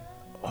karaoke.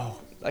 Oh,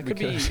 that could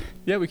be.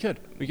 Yeah, we could.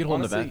 We could hold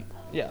honestly, an event.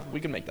 Yeah, we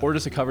could make that. Or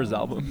just a covers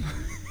album.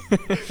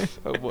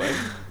 Oh boy.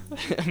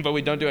 But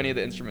we don't do any of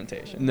the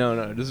instrumentation.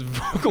 No, just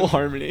vocal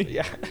harmony.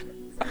 Yeah.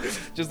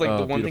 Just like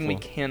the one thing we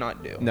beautiful.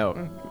 cannot do.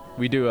 No,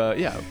 we do.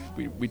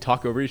 We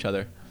talk over each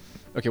other.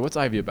 Okay, what's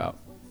Ivy about?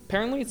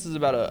 Apparently, this is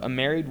about a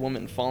married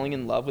woman falling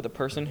in love with a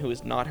person who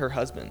is not her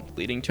husband,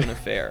 leading to an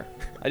affair.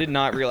 I did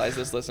not realize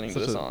this listening to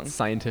the song.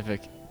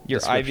 Scientific. Your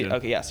ivy.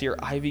 Okay, yeah. So your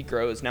ivy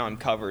grows. Now I'm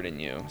covered in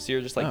you. So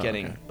you're just like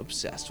getting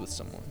obsessed with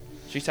someone.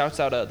 She shouts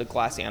out the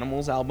Glass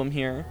Animals album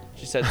here.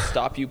 She said,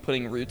 "Stop you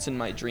putting roots in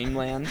my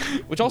dreamland,"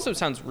 which also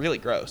sounds really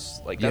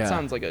gross. Like that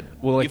sounds like a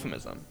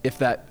euphemism. If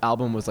that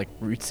album was like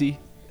rootsy.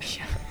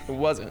 Yeah, it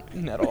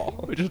wasn't at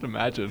all. Just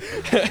imagine.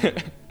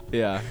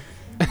 Yeah.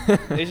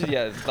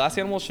 Glass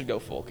Animals should go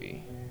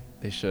folky.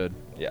 They should.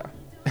 Yeah.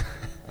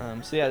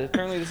 So yeah,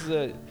 apparently this is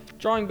a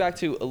drawing back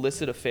to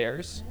illicit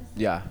affairs.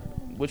 Yeah.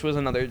 Which was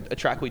a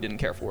track we didn't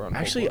care for.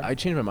 Actually, I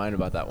changed my mind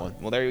about that one.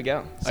 Well, there you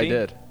go. See? I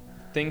did.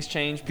 Things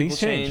change. People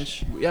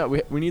change. Yeah,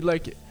 we need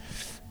like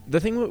the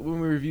thing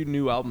when we review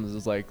new albums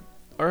is like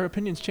our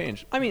opinions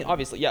change. I mean,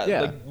 obviously,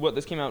 yeah. Like what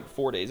this came out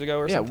 4 days ago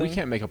or something. Yeah, we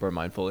can't make up our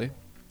mind fully.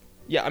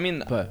 Yeah, I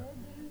mean, but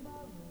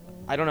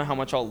I don't know how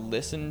much I'll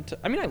listen to.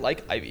 I mean, I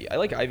like Ivy. I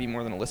like Ivy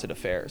more than Illicit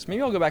Affairs.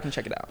 Maybe I'll go back and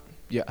check it out.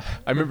 Yeah,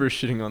 I remember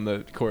shitting on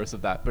the chorus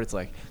of that, but it's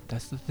like,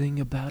 that's the thing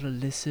about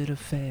illicit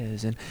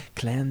affairs and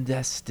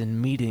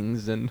clandestine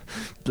meetings and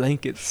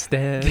blanket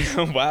stares.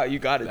 Wow, you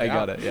got it. I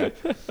got it, yeah.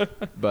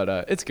 But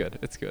it's good.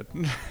 It's good.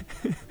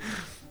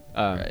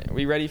 All right, are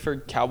we ready for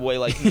Cowboy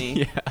Like Me?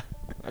 Yeah.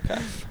 Okay.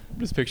 I'm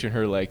just picturing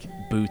her like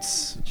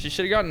boots. She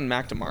should have gotten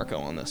Mac DeMarco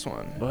on this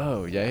one.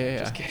 Whoa, yeah.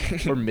 Just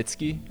kidding. Or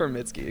Mitski. Or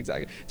Mitski,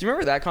 exactly. Do you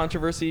remember that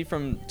controversy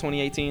from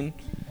 2018?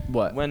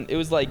 What? When it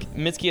was like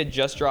Mitski had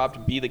just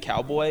dropped Be the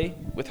Cowboy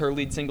with her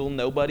lead single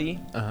Nobody.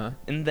 Uh-huh.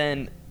 And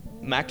then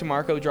Mac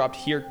DeMarco dropped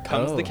Here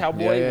Comes the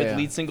Cowboy with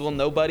lead single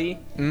Nobody.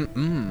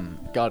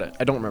 Got it.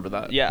 I don't remember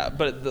that. Yeah,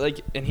 but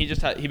like, and he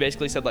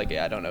basically said like,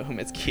 yeah, I don't know who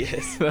Mitski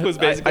is. That was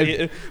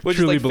basically, which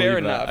is like fair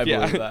enough. I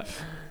believe that.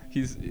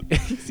 He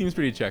seems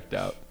pretty checked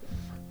out.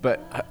 But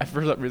I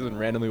for some reason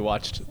randomly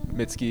watched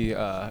Mitski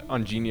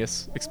on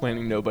Genius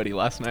explaining Nobody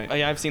last night. Oh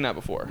yeah, I've seen that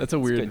before. That's a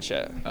weird good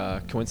shit.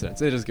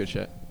 Coincidence. It is good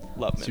shit.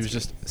 Love Mitski. She was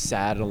just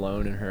sad and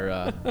alone in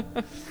her,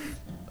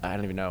 I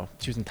don't even know.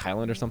 She was in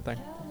Thailand or something,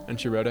 and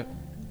she wrote it.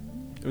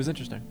 It was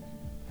interesting.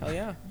 Hell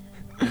yeah.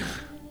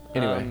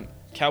 Anyway.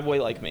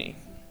 Cowboy Like Me.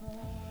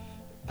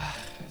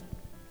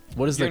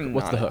 What's the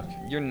hook?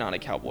 You're not a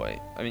cowboy.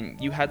 I mean,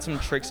 you had some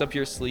tricks up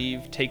your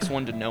sleeve. Takes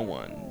one to know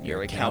one.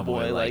 You're a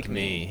cowboy like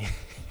me.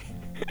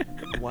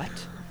 What?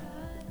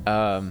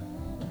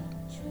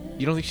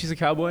 You don't think she's a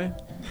cowboy?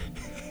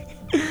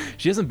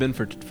 She hasn't been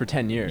for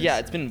 10 years. Yeah,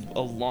 it's been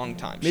a long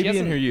time. Maybe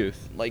in her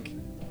youth. Like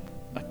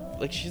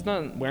she's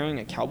not wearing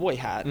a cowboy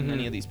hat in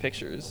any of these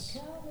pictures.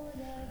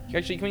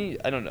 Actually, can we?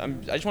 I don't know.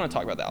 I just want to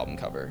talk about the album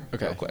cover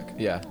real quick.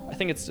 Yeah. I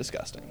think it's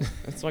disgusting.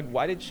 It's like,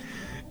 why did she?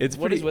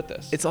 What is with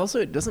this? It's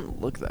also, it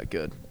doesn't look that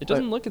good. It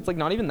doesn't look. It's like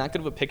not even that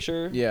good of a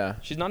picture. Yeah.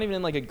 She's not even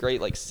in like a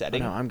great like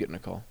setting. Oh, no, I'm getting a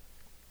call.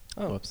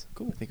 Oh, whoops.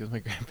 Cool. I think it was my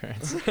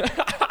grandparents.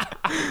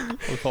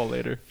 We'll call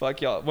later.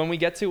 Fuck y'all. When we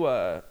get to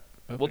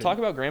we'll talk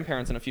about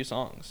grandparents in a few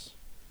songs.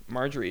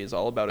 Marjorie is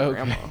all about her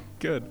grandma.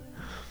 Good.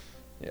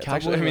 Yeah,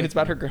 it's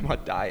about her grandma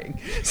dying.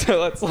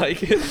 So that's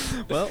like.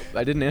 Well,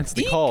 I didn't answer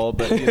the call,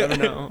 but you never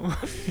know.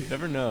 You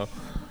never know.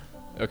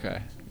 Okay.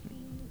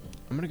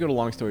 I'm gonna go to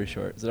Long Story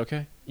Short. Is it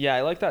okay? Yeah,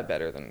 I like that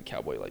better than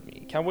Cowboy Like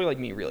Me. Cowboy Like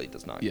Me really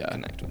does not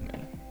connect with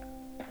me.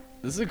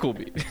 This is a cool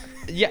beat.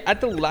 Yeah,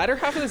 at the latter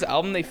half of this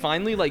album, they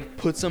finally like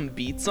put some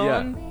beats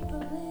on.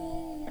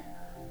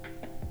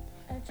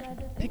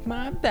 Pick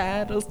my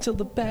battles till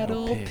the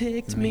battle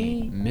picked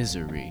me.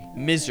 Misery.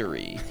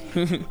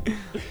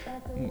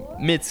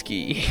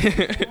 Mitski.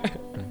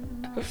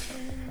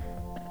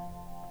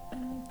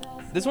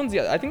 This one's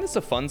I think this is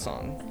a fun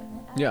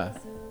song. Yeah.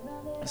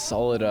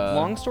 Solid.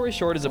 Long Story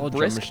Short is a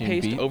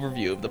brisk-paced beat.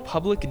 overview of the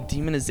public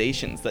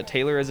demonizations that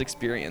Taylor has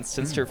experienced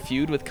since her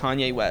feud with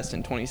Kanye West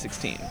in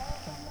 2016.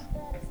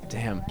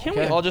 Damn. Can't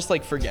we all just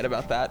like forget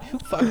about that? Who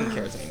fucking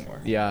cares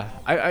anymore? Yeah.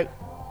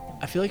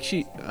 I feel like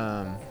she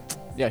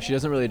she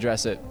doesn't really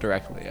address it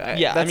directly.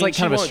 That's like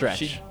kind of a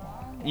stretch.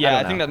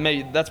 I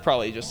think that's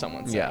probably just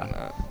someone saying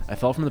that. I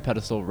fell from the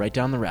pedestal right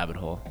down the rabbit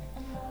hole.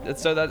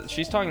 So that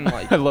she's talking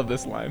like. I love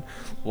this line.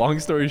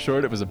 Long story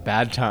short, it was a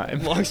bad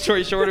time. Long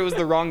story short, it was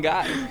the wrong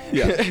guy.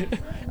 Yeah.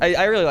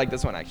 I really like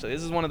this one actually.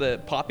 This is one of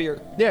the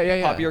poppier.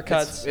 Poppier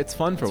cuts. It's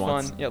fun for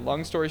once. Fun. Yeah.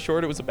 Long story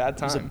short, it was a bad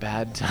time. It was a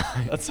bad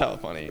time. That's hella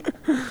funny.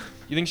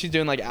 You think she's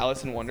doing like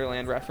Alice in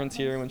Wonderland reference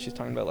here when she's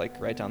talking about like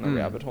right down the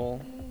rabbit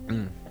hole?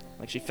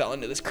 Like she fell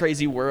into this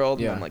crazy world.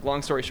 Yeah. And like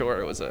long story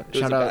short, it was a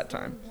bad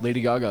time.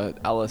 Lady Gaga,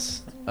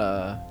 Alice.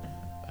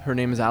 Her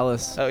name is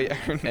Alice. Oh yeah.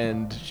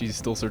 And she's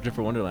still searching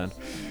for Wonderland.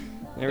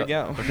 There we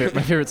go.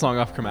 My favorite song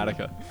off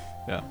Chromatica.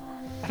 Yeah.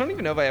 I don't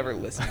even know if I ever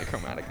listened to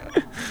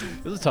Chromatica.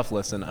 It was a tough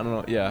listen. I don't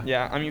know. Yeah.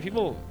 Yeah, I mean,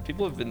 people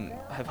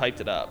have hyped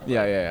it up.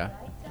 Yeah.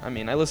 I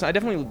mean, I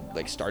definitely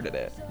like started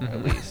it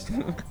at least.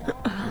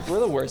 We're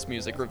the worst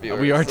music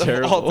reviewers. We are of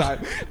terrible. all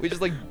time. We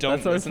just like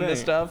don't listen to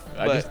stuff.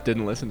 I just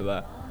didn't listen to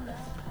that.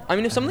 I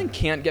mean, if something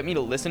can't get me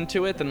to listen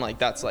to it, then like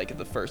that's like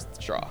the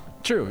first straw.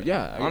 True.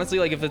 Yeah. Honestly,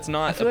 like if it's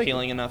not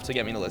appealing enough to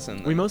get me to listen,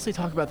 then we mostly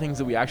talk about things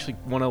that we actually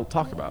want to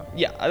talk about.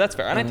 Yeah, that's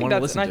fair, and I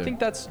think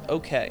that's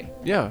okay.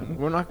 Yeah,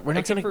 we're not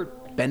gonna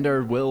bend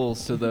our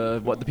wills to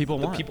what the people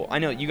want. I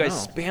know you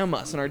guys spam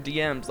us in our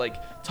DMs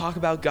like talk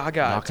about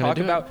Gaga,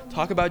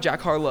 talk about Jack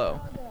Harlow.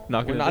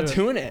 We're not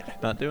doing it.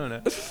 Not doing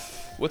it.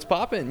 What's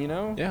poppin', you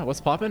know? Yeah,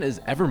 what's poppin'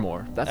 is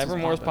Evermore. That's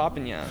Evermore's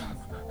poppin', yeah.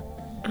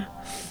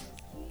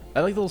 I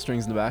like the little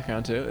strings in the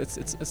background too. It's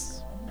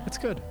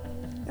good.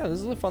 Yeah, this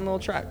is a fun little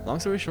track. Long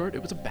story short,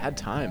 it was a bad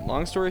time.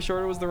 Long story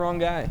short, it was the wrong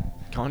guy.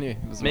 Kanye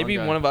was the Maybe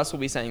wrong guy. one of us will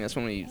be saying this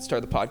when we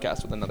start the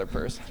podcast with another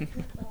person.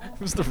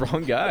 It was the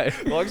wrong guy.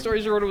 Long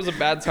story short, it was a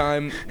bad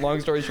time. Long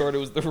story short, it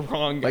was the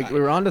wrong guy. Like we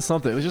were onto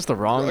something. It was just the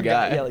wrong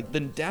guy. Yeah, like the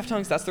Daft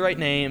Hunks, that's the right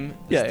name.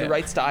 It's the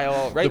right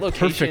style, right the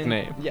location. Perfect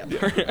name. Yeah.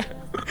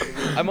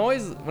 I'm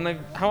always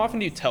how often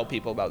do you tell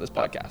people about this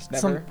podcast?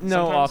 Never.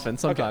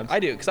 Sometimes. Okay, I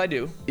do, because I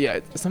do.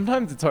 Yeah.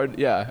 Sometimes it's hard.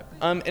 Yeah.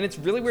 And it's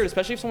really weird,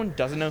 especially if someone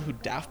doesn't know who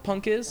Daft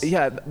Punk is.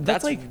 Yeah.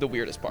 That's like the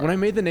weirdest part. When I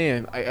made the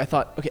name, I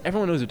thought, okay,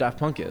 everyone knows who Daft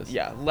Punk is.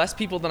 Yeah. Less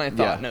people than I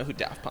thought know who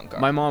Daft Punk are.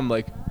 My mom,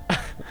 like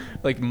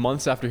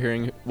months after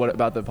hearing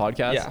about the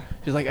podcast,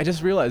 she's like, I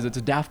just realized it's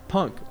a Daft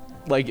Punk.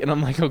 Like, and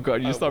I'm like, oh god,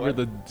 you just thought we're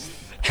the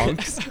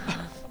punks?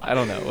 I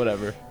don't know.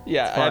 Whatever.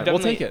 Yeah. We'll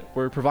take it.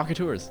 We're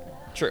provocateurs.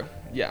 True.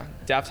 Yeah.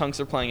 Daft Hunks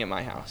are playing at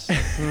my house.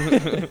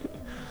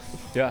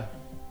 Yeah.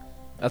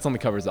 That's on the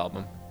Covers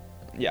album.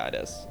 Yeah, it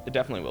is. It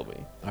definitely will be.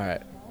 All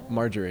right.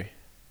 Marjorie.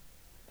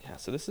 Yeah,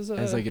 so this is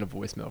as I get a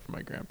voicemail from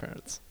my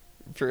grandparents.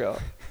 For real.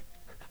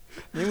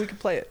 Maybe we could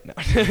play it. No.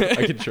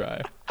 I could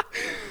try.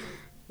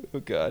 Oh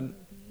god.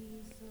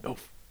 Oh,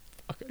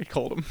 fuck! I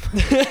called him.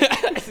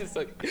 This is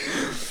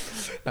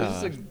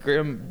a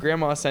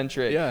grandma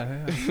centric.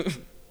 Yeah.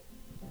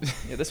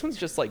 Yeah, this one's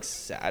just like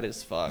sad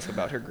as fuck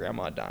about her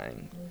grandma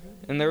dying,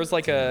 and there was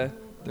like a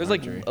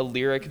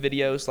lyric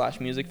video /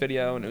 music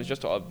video, and it was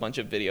just a bunch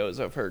of videos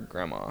of her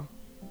grandma.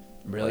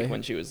 Really? Like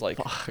when she was like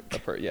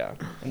yeah.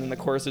 And then the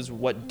chorus is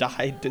 "What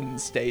died didn't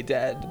stay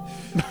dead."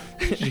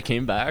 She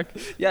came back?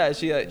 Yeah,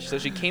 she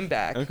came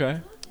back. Okay.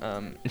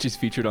 And she's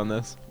featured on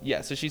this?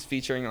 Yeah, so she's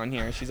featuring on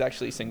here. She's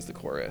actually sings the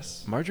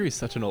chorus. Marjorie's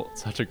such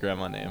a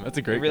grandma name. That's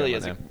a great grandma name.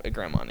 It really is a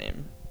grandma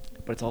name.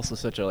 But it's also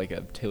such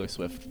a Taylor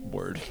Swift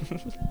word.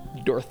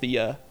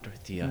 Dorothea.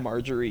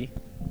 Marjorie.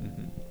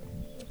 Mm-hmm.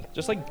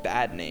 Just like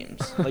bad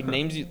names. Like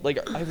names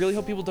I really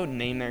hope people don't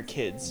name their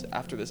kids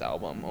after this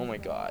album. Oh my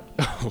god.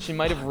 She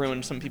might have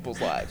ruined some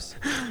people's lives.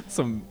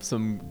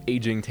 Some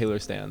aging Taylor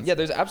stans. Yeah,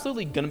 there's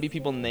absolutely going to be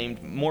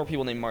more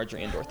people named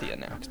Marjorie and Dorothea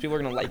now because people are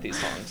going to like these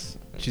songs.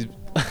 She's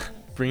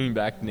bringing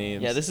back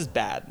names. Yeah, this is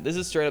bad. This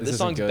is straight up. This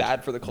song's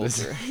bad for the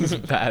culture. This is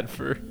bad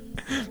for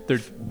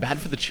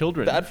the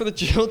children. Bad for the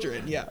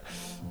children, yeah.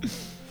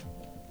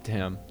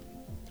 Damn.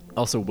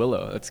 Also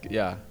Willow.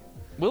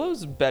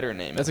 Willow's a better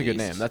name. That's a good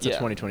name. That's a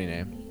 2020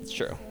 name. It's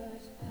true.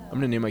 I'm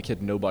gonna name my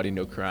kid Nobody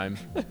No Crime.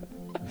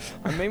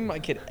 I'm naming my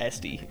kid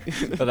Esty.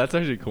 Oh, that's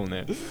actually a cool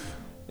name.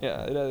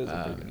 Yeah, it is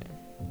a pretty good name.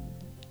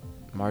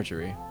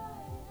 Marjorie.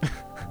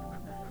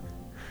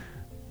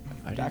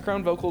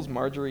 Background vocals,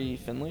 Marjorie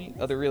Finley.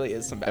 Oh, there really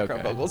is some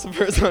background vocals of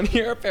hers on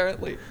here,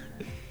 apparently.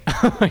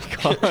 Oh my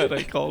god,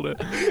 I called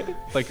it.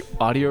 Like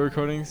audio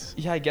recordings?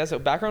 Yeah, I guess so.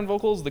 Background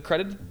vocals, the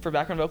credit for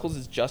background vocals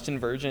is Justin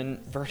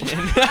Vernon.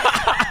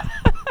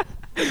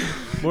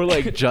 More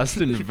like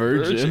Justin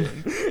Virgin.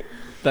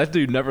 That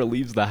dude never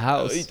leaves the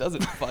house. Oh, he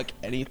doesn't fuck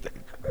anything.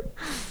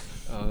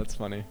 Oh, that's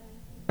funny.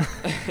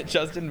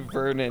 Justin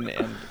Vernon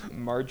and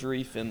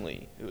Marjorie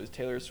Finley, who is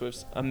Taylor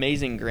Swift's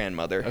amazing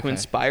grandmother, who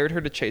inspired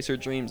her to chase her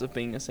dreams of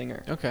being a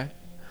singer. Okay.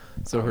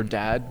 So her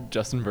dad,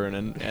 Justin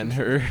Vernon, and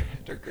her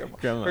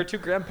grandma. Her two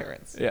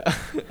grandparents. Yeah.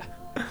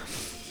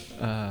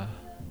 I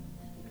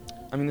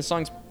mean,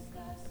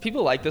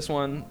 people like this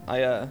one.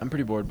 I'm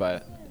pretty bored by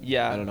it.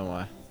 Yeah. I don't know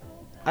why.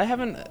 I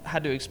haven't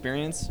had to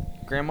experience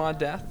grandma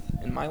death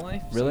in my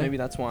life. Really? So maybe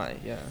that's why,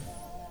 yeah.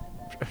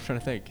 I'm trying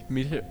to think.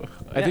 Me too.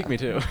 I think me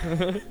too.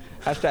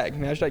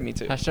 Hashtag me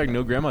too. Hashtag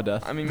no grandma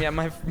death. I mean, yeah,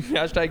 my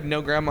hashtag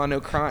no grandma,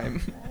 no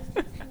crime.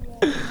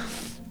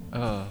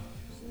 Oh.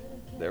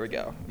 There we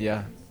go.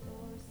 Yeah.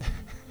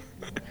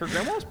 Her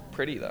grandma's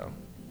pretty, though.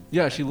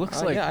 Yeah, she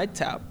looks like... Yeah, I'd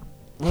tap.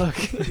 Look.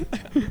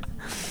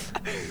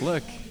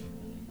 Look.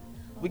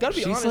 We gotta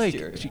be honest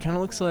here. She kind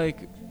of looks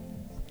like...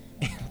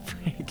 Anne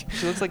Frank.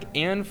 She looks like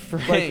Anne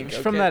Frank.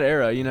 From that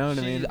era, you know what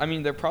I mean? I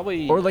mean, they're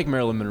probably... Or like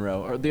Marilyn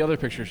Monroe. Or the other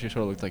picture, she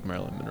sort of looked like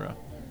Marilyn Monroe.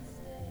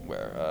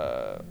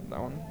 Where? That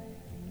one?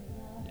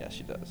 Yeah,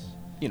 she does.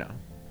 You know,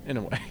 in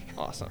a way.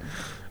 Awesome.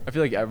 I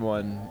feel like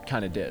everyone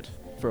kind of did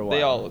for a while.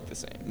 They all look the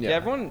same. Yeah,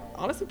 everyone...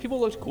 Honestly, people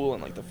looked cool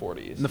in like the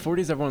 40s. In the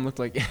 40s, everyone looked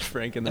like Anne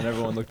Frank, and then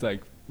everyone looked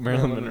like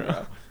Marilyn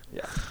Monroe.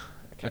 Yeah.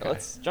 Okay,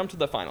 let's jump to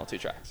the final two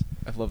tracks.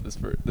 I love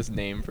this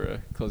name for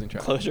a closing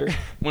track. Closure.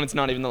 When it's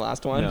not even the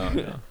last one.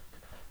 No.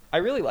 I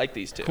really like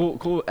these two.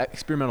 Cool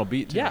experimental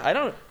beat too.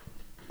 Yeah,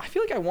 I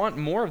feel like I want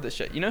more of this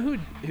shit. You know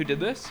who did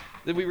this?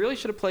 That we really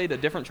should have played a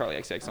different Charlie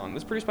XCX song.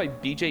 This is produced by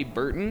BJ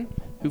Burton,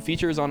 who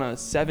features on a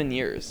 7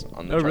 Years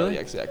on the Charlie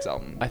XCX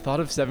album. I thought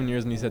of 7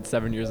 years and you said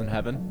 7 Years in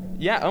Heaven.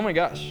 Yeah, oh my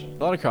gosh.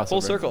 A lot of crossover.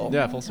 Full circle.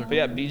 Yeah, full circle. But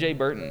yeah, BJ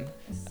Burton.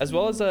 As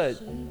well as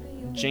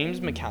James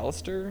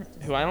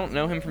McAllister, who I don't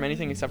know him from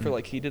anything except for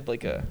like he did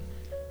like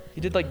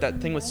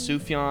that thing with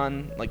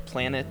Sufjan, like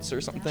Planets or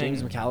something.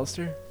 James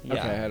McAllister? Yeah.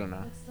 Okay, I don't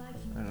know.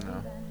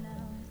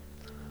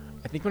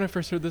 I think when I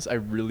first heard this, I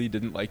really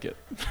didn't like it.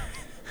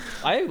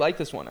 I like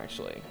this one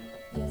actually.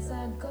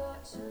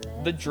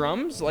 The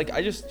drums, like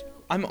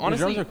I'm honestly, the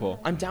drums are cool.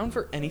 I'm down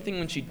for anything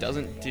when she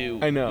doesn't do.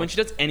 I know. When she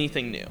does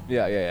anything new.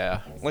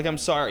 Yeah. Like I'm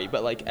sorry,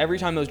 but like every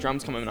time those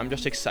drums come in, I'm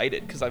just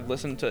excited because I've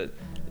listened to.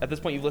 At this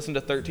point, you've listened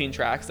to 13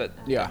 tracks that.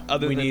 Yeah.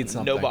 Other we than need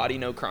something. No Body,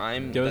 No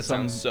Crime, that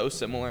sounds so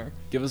similar.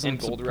 Give us some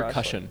Gold Rush,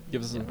 percussion.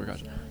 Give us some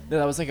percussion. Yeah,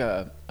 that was like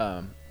a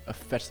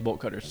Fetch the Bolt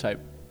Cutters type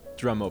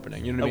drum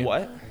opening. You know what I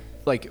mean? What?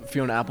 Like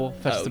Fiona Apple,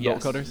 Fetch the Bolt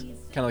yes. Cutters.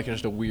 Kind of like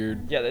just a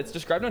weird. Yeah, it's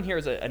described on here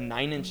as a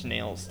 9 Inch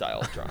Nails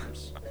style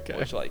drums. Okay.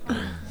 Which like,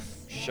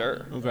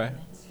 sure. Okay.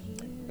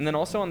 And then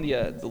also on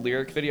the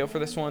lyric video for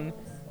this one,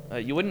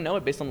 you wouldn't know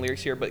it based on the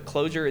lyrics here, but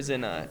closure is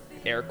in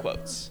air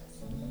quotes.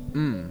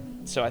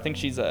 So I think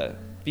she's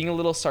being a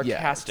little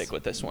sarcastic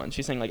with this one.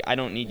 She's saying like, I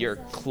don't need your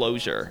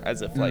closure,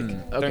 as if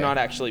like they're not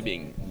actually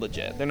being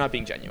legit. They're not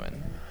being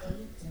genuine.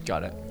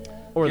 Got it.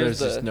 Or Here's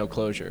there's just no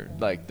closure.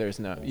 Like there's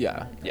no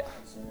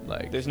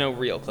like there's no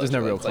real closure. There's no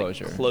real it's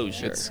closure. Like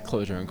closure. It's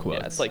closure in quotes.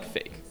 Yeah, it's like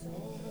fake.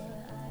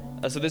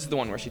 So this is the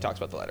one where she talks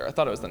about the letter. I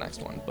thought it was the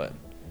next one, but.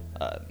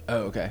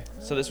 Okay.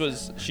 So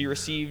she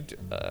received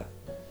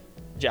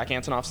Jack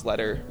Antonoff's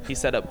letter. He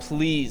said,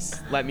 please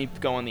let me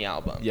go on the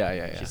album.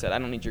 Yeah. She said, I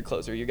don't need your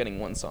closer. You're getting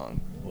one song.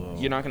 Whoa.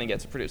 You're not going to get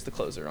to produce the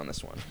closer on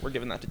this one. We're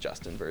giving that to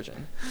Justin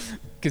version.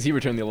 Because he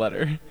returned the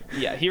letter.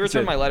 Yeah, he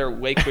returned my letter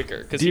way quicker.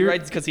 Because he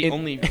writes, because he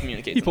only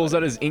communicates. He pulls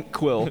out his ink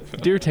quill.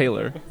 Dear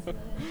Taylor.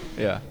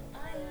 Yeah.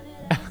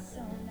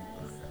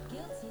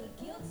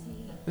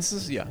 This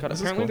is, yeah. God,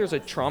 this apparently is cool. there's a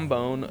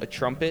trombone, a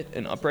trumpet,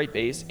 an upright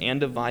bass,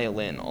 and a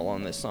violin all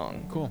on this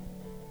song. Cool.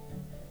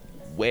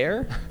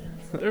 Where?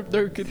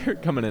 They're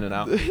coming in and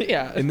out.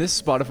 Yeah. In this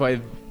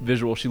Spotify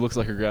visual, she looks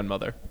like her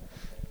grandmother.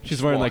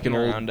 She's wearing like an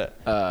old,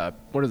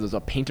 what are those, a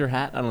painter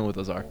hat? I don't know what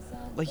those are.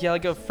 Like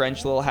a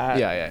French little hat.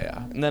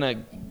 Yeah. And then a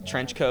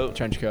trench coat.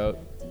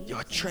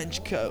 Your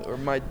trench coat, or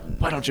my...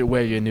 Why don't you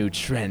wear your new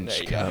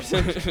trench there you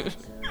coat?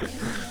 go.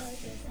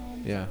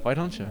 Yeah, why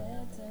don't you?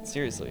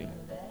 Seriously.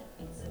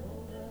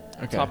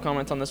 Okay. Top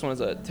comments on this one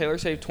is Taylor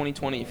saved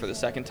 2020 for the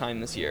second time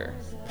this year.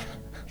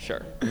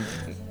 Sure.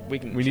 We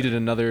needed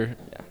another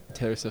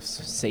Taylor Swift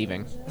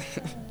saving.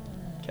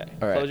 Okay.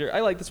 All right. Closure. I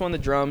like this one. The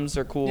drums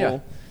are cool. Yeah.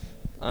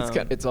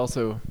 It's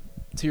also,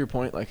 to your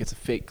point, like it's a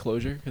fake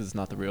closure because it's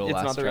not the real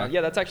last track. Yeah,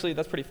 that's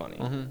pretty funny.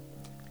 Mm-hmm.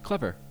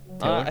 Clever.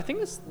 I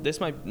think this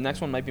next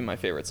one might be my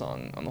favorite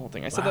song on the whole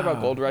thing. I said that about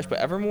Gold Rush, but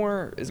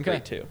Evermore is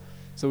great too.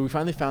 So we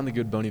finally found the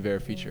good Bon Iver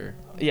feature.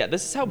 Yeah,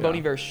 this is how Bon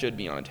Iver should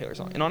be on a Taylor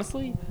song. And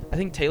honestly, I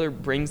think Taylor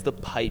brings the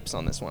pipes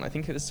on this one. I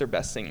think this is her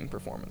best singing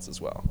performance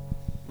as well.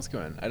 Let's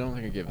go in. I don't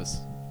think I gave this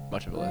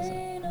much of a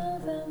listen.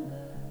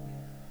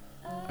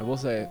 I will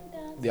say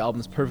the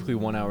album's perfectly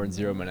 1 hour and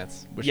 0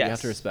 minutes, which you have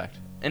to respect.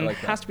 And it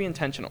has to be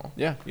intentional.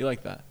 Yeah, you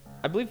like that.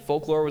 I believe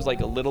Folklore was like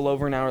a little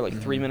over an hour, like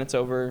 3 minutes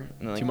over,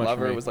 and then like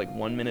Lover was like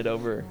 1 minute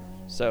over.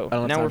 So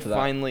now we're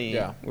finally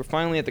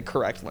at the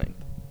correct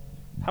length.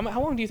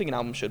 How long do you think an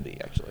album should be,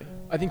 actually?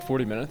 I think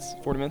 40 minutes.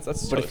 40 minutes?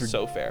 That's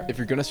so fair. If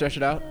you're going to stretch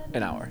it out,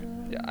 an hour.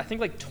 Yeah, I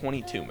think like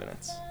 22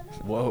 minutes.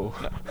 Whoa.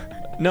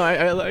 No,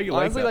 I like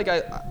honestly,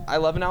 that. I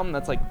love an album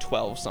that's like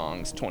 12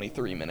 songs,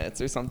 23 minutes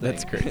or something.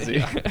 That's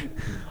crazy.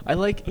 I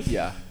like,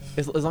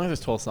 as long as there's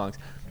 12 songs.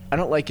 I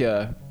don't like,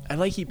 I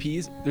like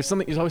EPs. There's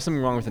always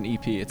something wrong with an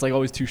EP. It's like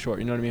always too short,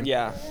 you know what I mean?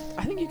 Yeah.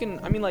 I think you can,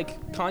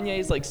 like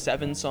Kanye's like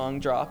 7 song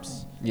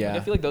drops. Yeah.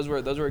 Like, I feel like those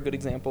were a good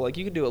example. Like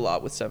you could do a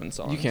lot with 7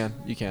 songs.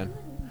 You can.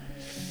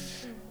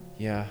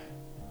 Yeah.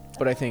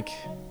 But I think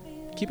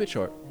keep it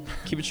short.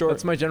 Keep it short.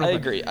 That's my general I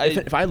agree.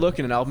 If I look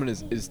and an album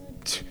is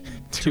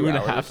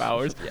 2.5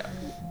 hours. Yeah.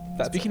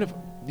 Speaking of, do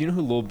you know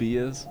who Lil B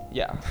is?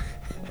 Yeah.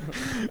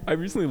 I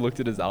recently looked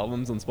at his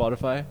albums on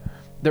Spotify.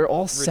 They're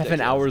all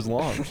 7 hours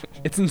long.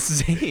 It's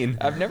insane.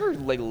 I've never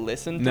like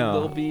listened to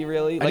Lil B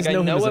really. Like I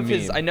know of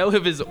his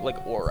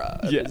like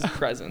aura, of his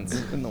presence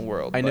in the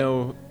world. I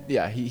know.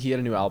 Yeah, he had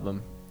a new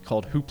album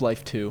called Hoop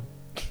Life 2.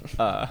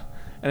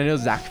 And I know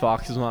Zach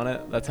Fox was on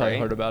it. That's how I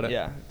heard about it.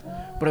 Yeah.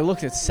 But I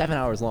looked, it's 7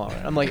 hours long.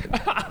 I'm like,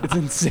 it's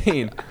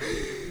insane.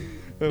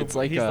 It's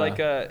like he's like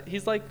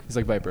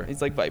Viper.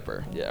 He's like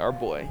Viper. Yeah, our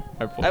boy.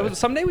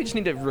 Someday we just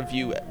need to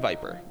review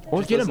Viper.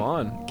 Or get him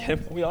on.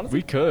 We honestly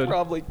we could.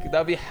 Probably.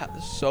 That'd be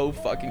so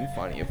fucking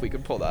funny if we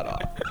could pull that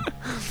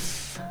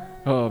off.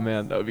 Oh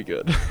man, that would be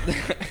good.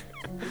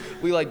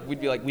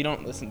 We'd be like, we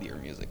don't listen to your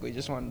music. We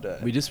just wanted to.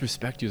 We just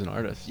respect you as an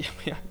artist.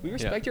 Yeah. We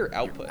respect your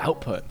output.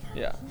 Output.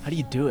 Yeah. How do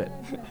you do it?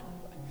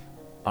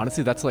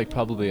 Honestly, that's like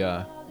probably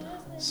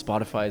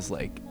Spotify's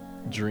like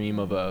dream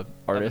of a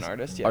artist. Of an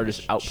artist, yeah.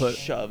 Artist output.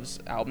 Shoves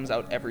albums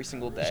out every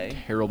single day.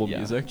 Just terrible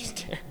music.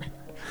 Just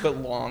but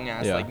long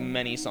ass, like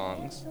many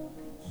songs.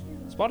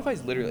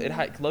 Spotify's literally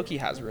low-key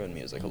has ruined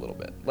music a little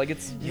bit. Like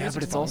it's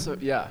but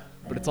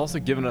it's also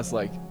given us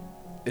like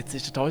it's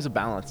just always a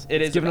balance.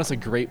 It's given us a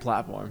great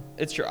platform.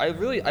 It's true. I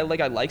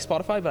like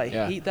Spotify, but I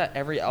hate that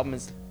every album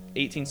is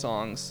 18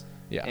 songs.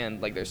 Yeah.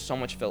 And like there's so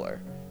much filler.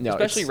 No,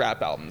 especially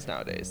rap albums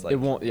nowadays. Like it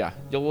won't. Yeah.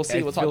 We'll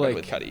see. We'll talk about it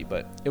with Cudi,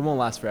 but it won't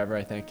last forever.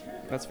 I think.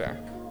 That's fair.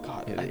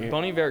 God,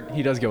 Bon Iver.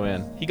 He does go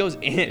in. He goes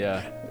in.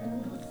 Yeah.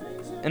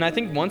 And I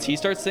think once he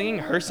starts singing,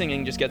 her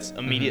singing just gets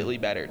immediately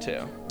better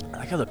too. I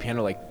like how the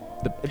piano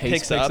the pace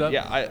picks up.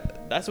 Yeah.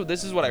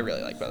 This is what I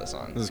really like about the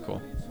song. This is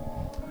cool.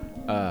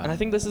 And I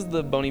think this is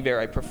the Bon Iver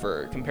I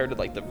prefer compared to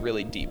like the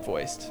really deep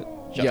voiced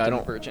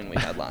Justin Virgin we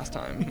had last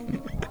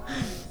time.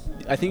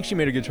 I think she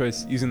made a good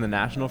choice using the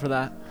National for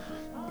that.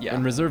 Yeah.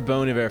 And reserve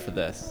Bon Iver for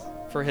this.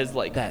 For his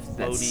like that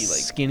floaty, like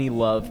skinny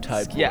love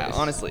type Yeah, voice.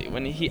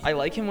 honestly, I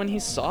like him when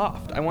he's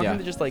soft. I want him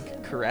to just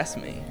like caress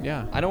me.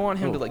 Yeah. I don't want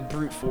him to like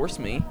brute force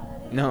me.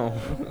 No.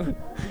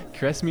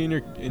 Caress me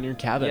in your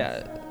cabin.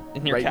 Yeah.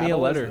 In your Write cabin. me a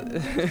letter.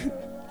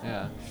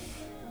 Yeah.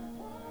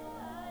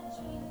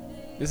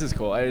 This is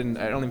cool. I don't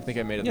even think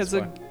I made it this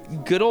far. It's a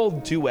good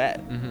old duet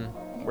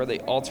where they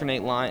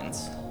alternate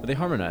lines. But they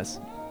harmonize.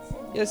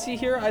 Yeah, see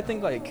here, I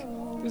think like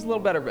there's a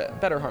little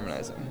better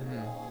harmonizing.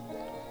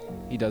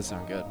 He does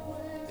sound good.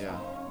 Yeah.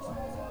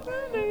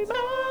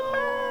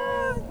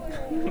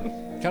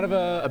 Kind of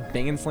a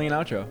bangin' slinging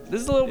outro.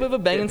 This is a little bit of a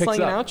bangin'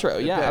 slinging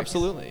outro. Yeah, picks.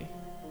 Absolutely.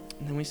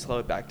 And then we slow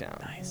it back down.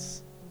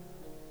 Nice.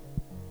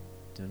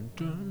 Dun,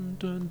 dun,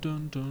 dun,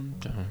 dun, dun,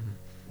 dun.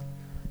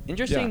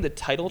 Interesting, the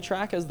title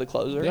track as the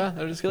closer. Yeah,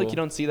 that is I feel like you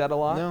don't see that a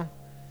lot.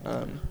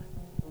 No.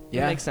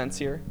 It makes sense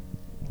here.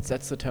 It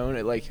sets the tone.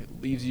 It like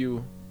leaves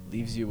you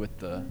with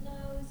the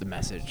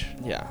message.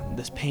 Yeah,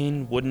 this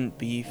pain wouldn't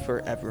be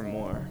for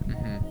evermore.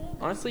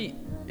 Honestly,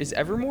 is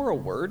evermore a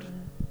word?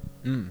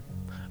 I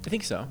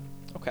think so.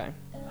 Okay.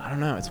 I don't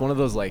know. It's one of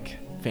those like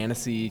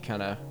fantasy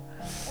kind of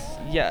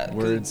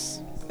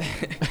words.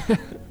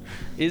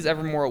 Is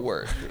evermore a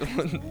word?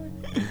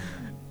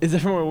 Is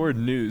evermore a word?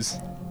 News.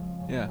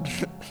 Yeah.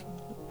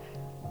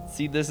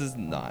 See, this is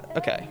not.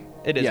 Okay.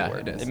 It is a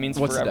word. It means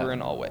forever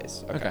and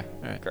always. Okay.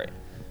 All right. Great.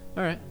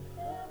 All right.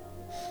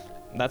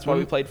 That's why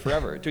we played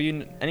Forever. Do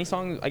you any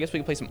song? I guess we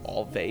could play some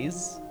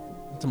Always.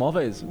 Some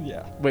Always?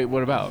 Yeah. Wait,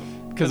 what about?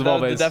 Because of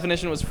Always. The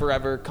definition was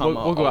forever,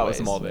 comma, we'll go always. out with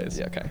some Always.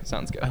 Yeah, okay.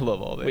 Sounds good. I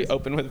love Always. We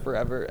open with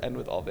Forever, end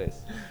with Always.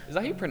 Is that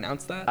how you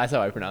pronounce that? That's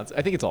how I pronounce it.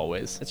 I think it's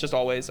Always. It's just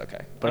Always?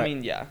 Okay. But I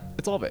mean, yeah.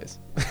 It's Always.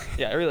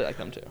 Yeah, I really like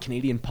them too.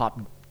 Canadian pop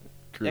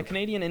group. Yeah,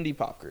 Canadian indie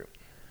pop group.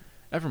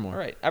 Evermore. All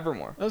right,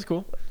 Evermore. That was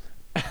cool.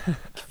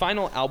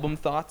 Final album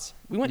thoughts.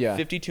 We went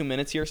 52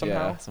 minutes here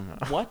somehow. Yeah, somehow.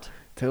 What?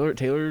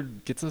 Taylor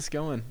gets us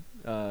going.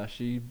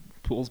 She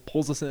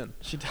pulls us in.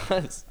 She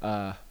does.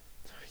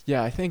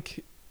 Yeah, I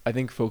think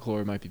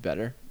Folklore might be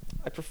better.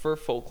 I prefer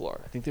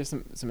Folklore. I think there's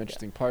some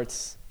interesting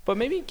parts. But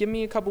maybe give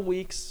me a couple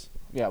weeks.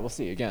 Yeah, we'll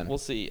see again. We'll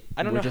see.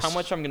 I don't know how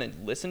much I'm gonna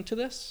listen to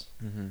this,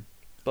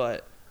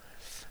 but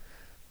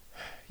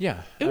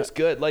yeah, it was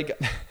good. Like,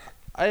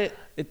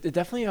 it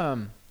definitely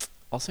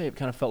I'll say it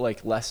kind of felt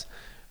like less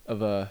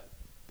of a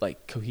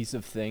like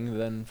cohesive thing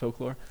than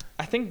Folklore.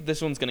 I think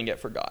this one's gonna get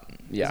forgotten.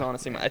 Yeah,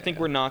 honestly, I think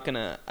we're not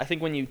gonna. I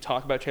think when you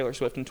talk about Taylor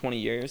Swift in 20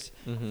 years,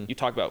 you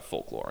talk about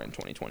Folklore in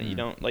 2020. You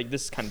don't like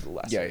this is kind of the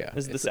lesson. Yeah.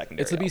 This is the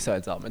secondary. It's the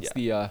B-sides album. It's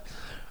the I'm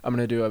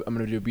gonna do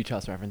a Beach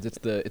House reference. It's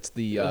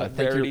the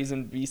rarities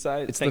and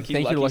B-sides. It's Thank You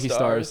Lucky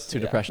Stars to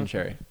Depression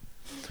Cherry.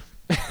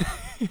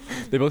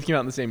 They both came out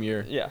in the same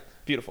year. Yeah,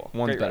 beautiful.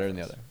 One's Great better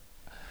reference. than the other.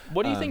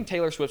 What do you think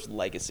Taylor Swift's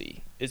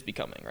legacy is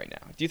becoming right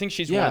now? Do you think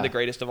she's one of the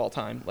greatest of all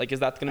time? Like, is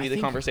that going to be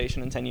the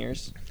conversation in 10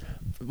 years?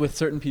 With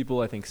certain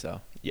people, I think so.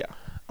 Yeah.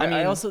 I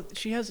mean, also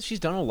she's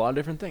done a lot of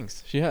different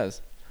things. She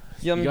has.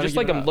 Yeah, I mean, just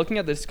like I'm looking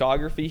at the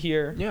discography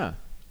here. Yeah.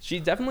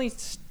 She definitely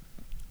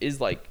is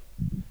like,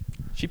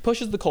 she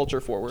pushes the culture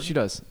forward. She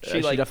does.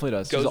 She definitely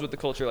does. Goes with the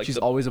culture. Like she's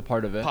always a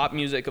part of it. Pop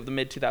music of the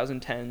mid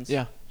 2010s.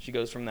 Yeah. She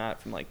goes from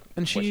that, from like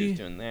and what she was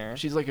doing there.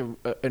 She's like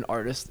an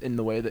artist in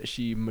the way that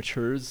she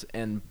matures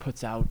and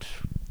puts out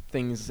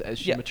things as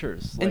she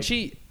matures.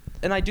 Like,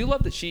 and I do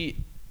love that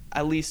she,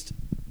 at least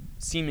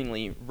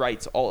seemingly,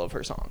 writes all of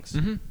her songs.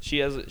 She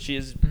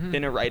has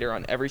been a writer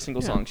on every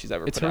single song she's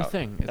ever put out. It's her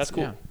thing. That's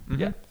cool.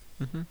 Yeah.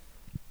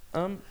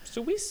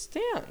 So we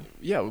stand.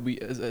 Yeah, we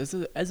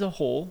as a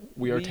whole,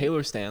 we are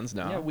Taylor stans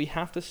now. Yeah, we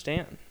have to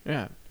stand.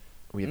 Yeah,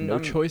 we have no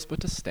choice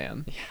but to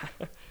stand.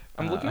 Yeah,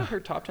 I'm looking at her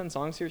top 10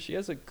 songs here. She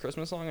has a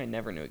Christmas song I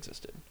never knew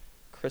existed.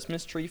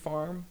 Christmas Tree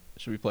Farm.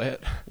 Should we play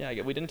it?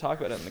 Yeah, we didn't talk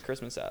about it in the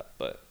Christmas app,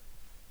 but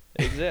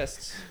it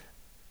exists.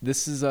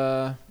 This is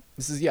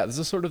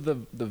sort of the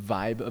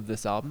vibe of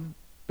this album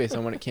based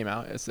on when it came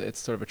out. It's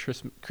sort of a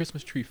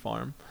Christmas Tree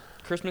Farm.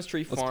 Christmas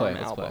Tree Farm album.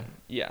 Let's play.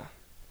 Yeah.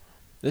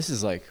 This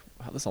is like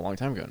this is a long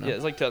time ago now. Yeah,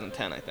 it's like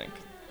 2010, I think.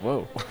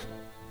 Whoa.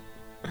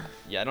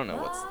 Yeah, I don't know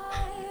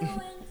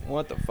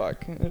what the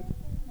fuck.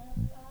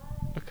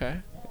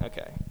 Okay.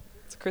 Okay.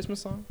 It's a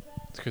Christmas song?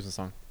 It's a Christmas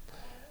song.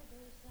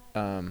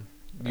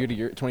 Year to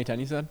year, 2010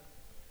 you said?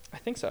 I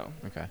think so.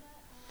 Okay.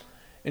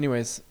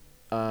 Anyways,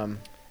 we're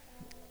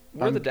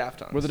the Daft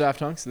Hunks. We're the Daft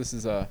Hunks. This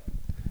is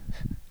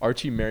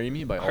Archie Marry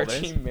Me by All Days.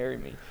 Archie Marry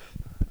Me.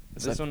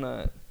 This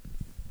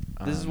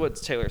is what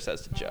Taylor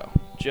says to Joe.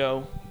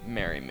 Joe,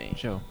 marry me.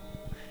 Joe,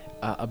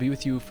 I'll be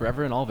with you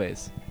forever and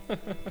always.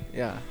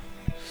 Yeah.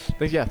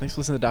 Thanks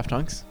for listening to Daft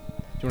Hunks.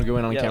 Do you want to go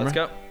in on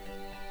camera?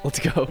 Let's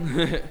go.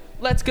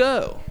 Let's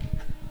go.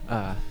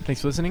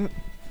 Thanks for listening.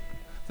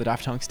 The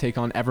Daft Hunks take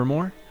on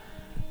Evermore.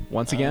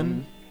 Once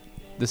again,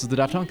 this is the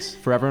Daft Hunks,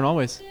 forever and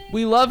always.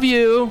 We love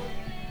you.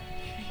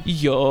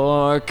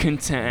 Your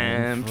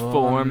contempt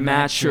for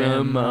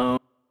matrimony.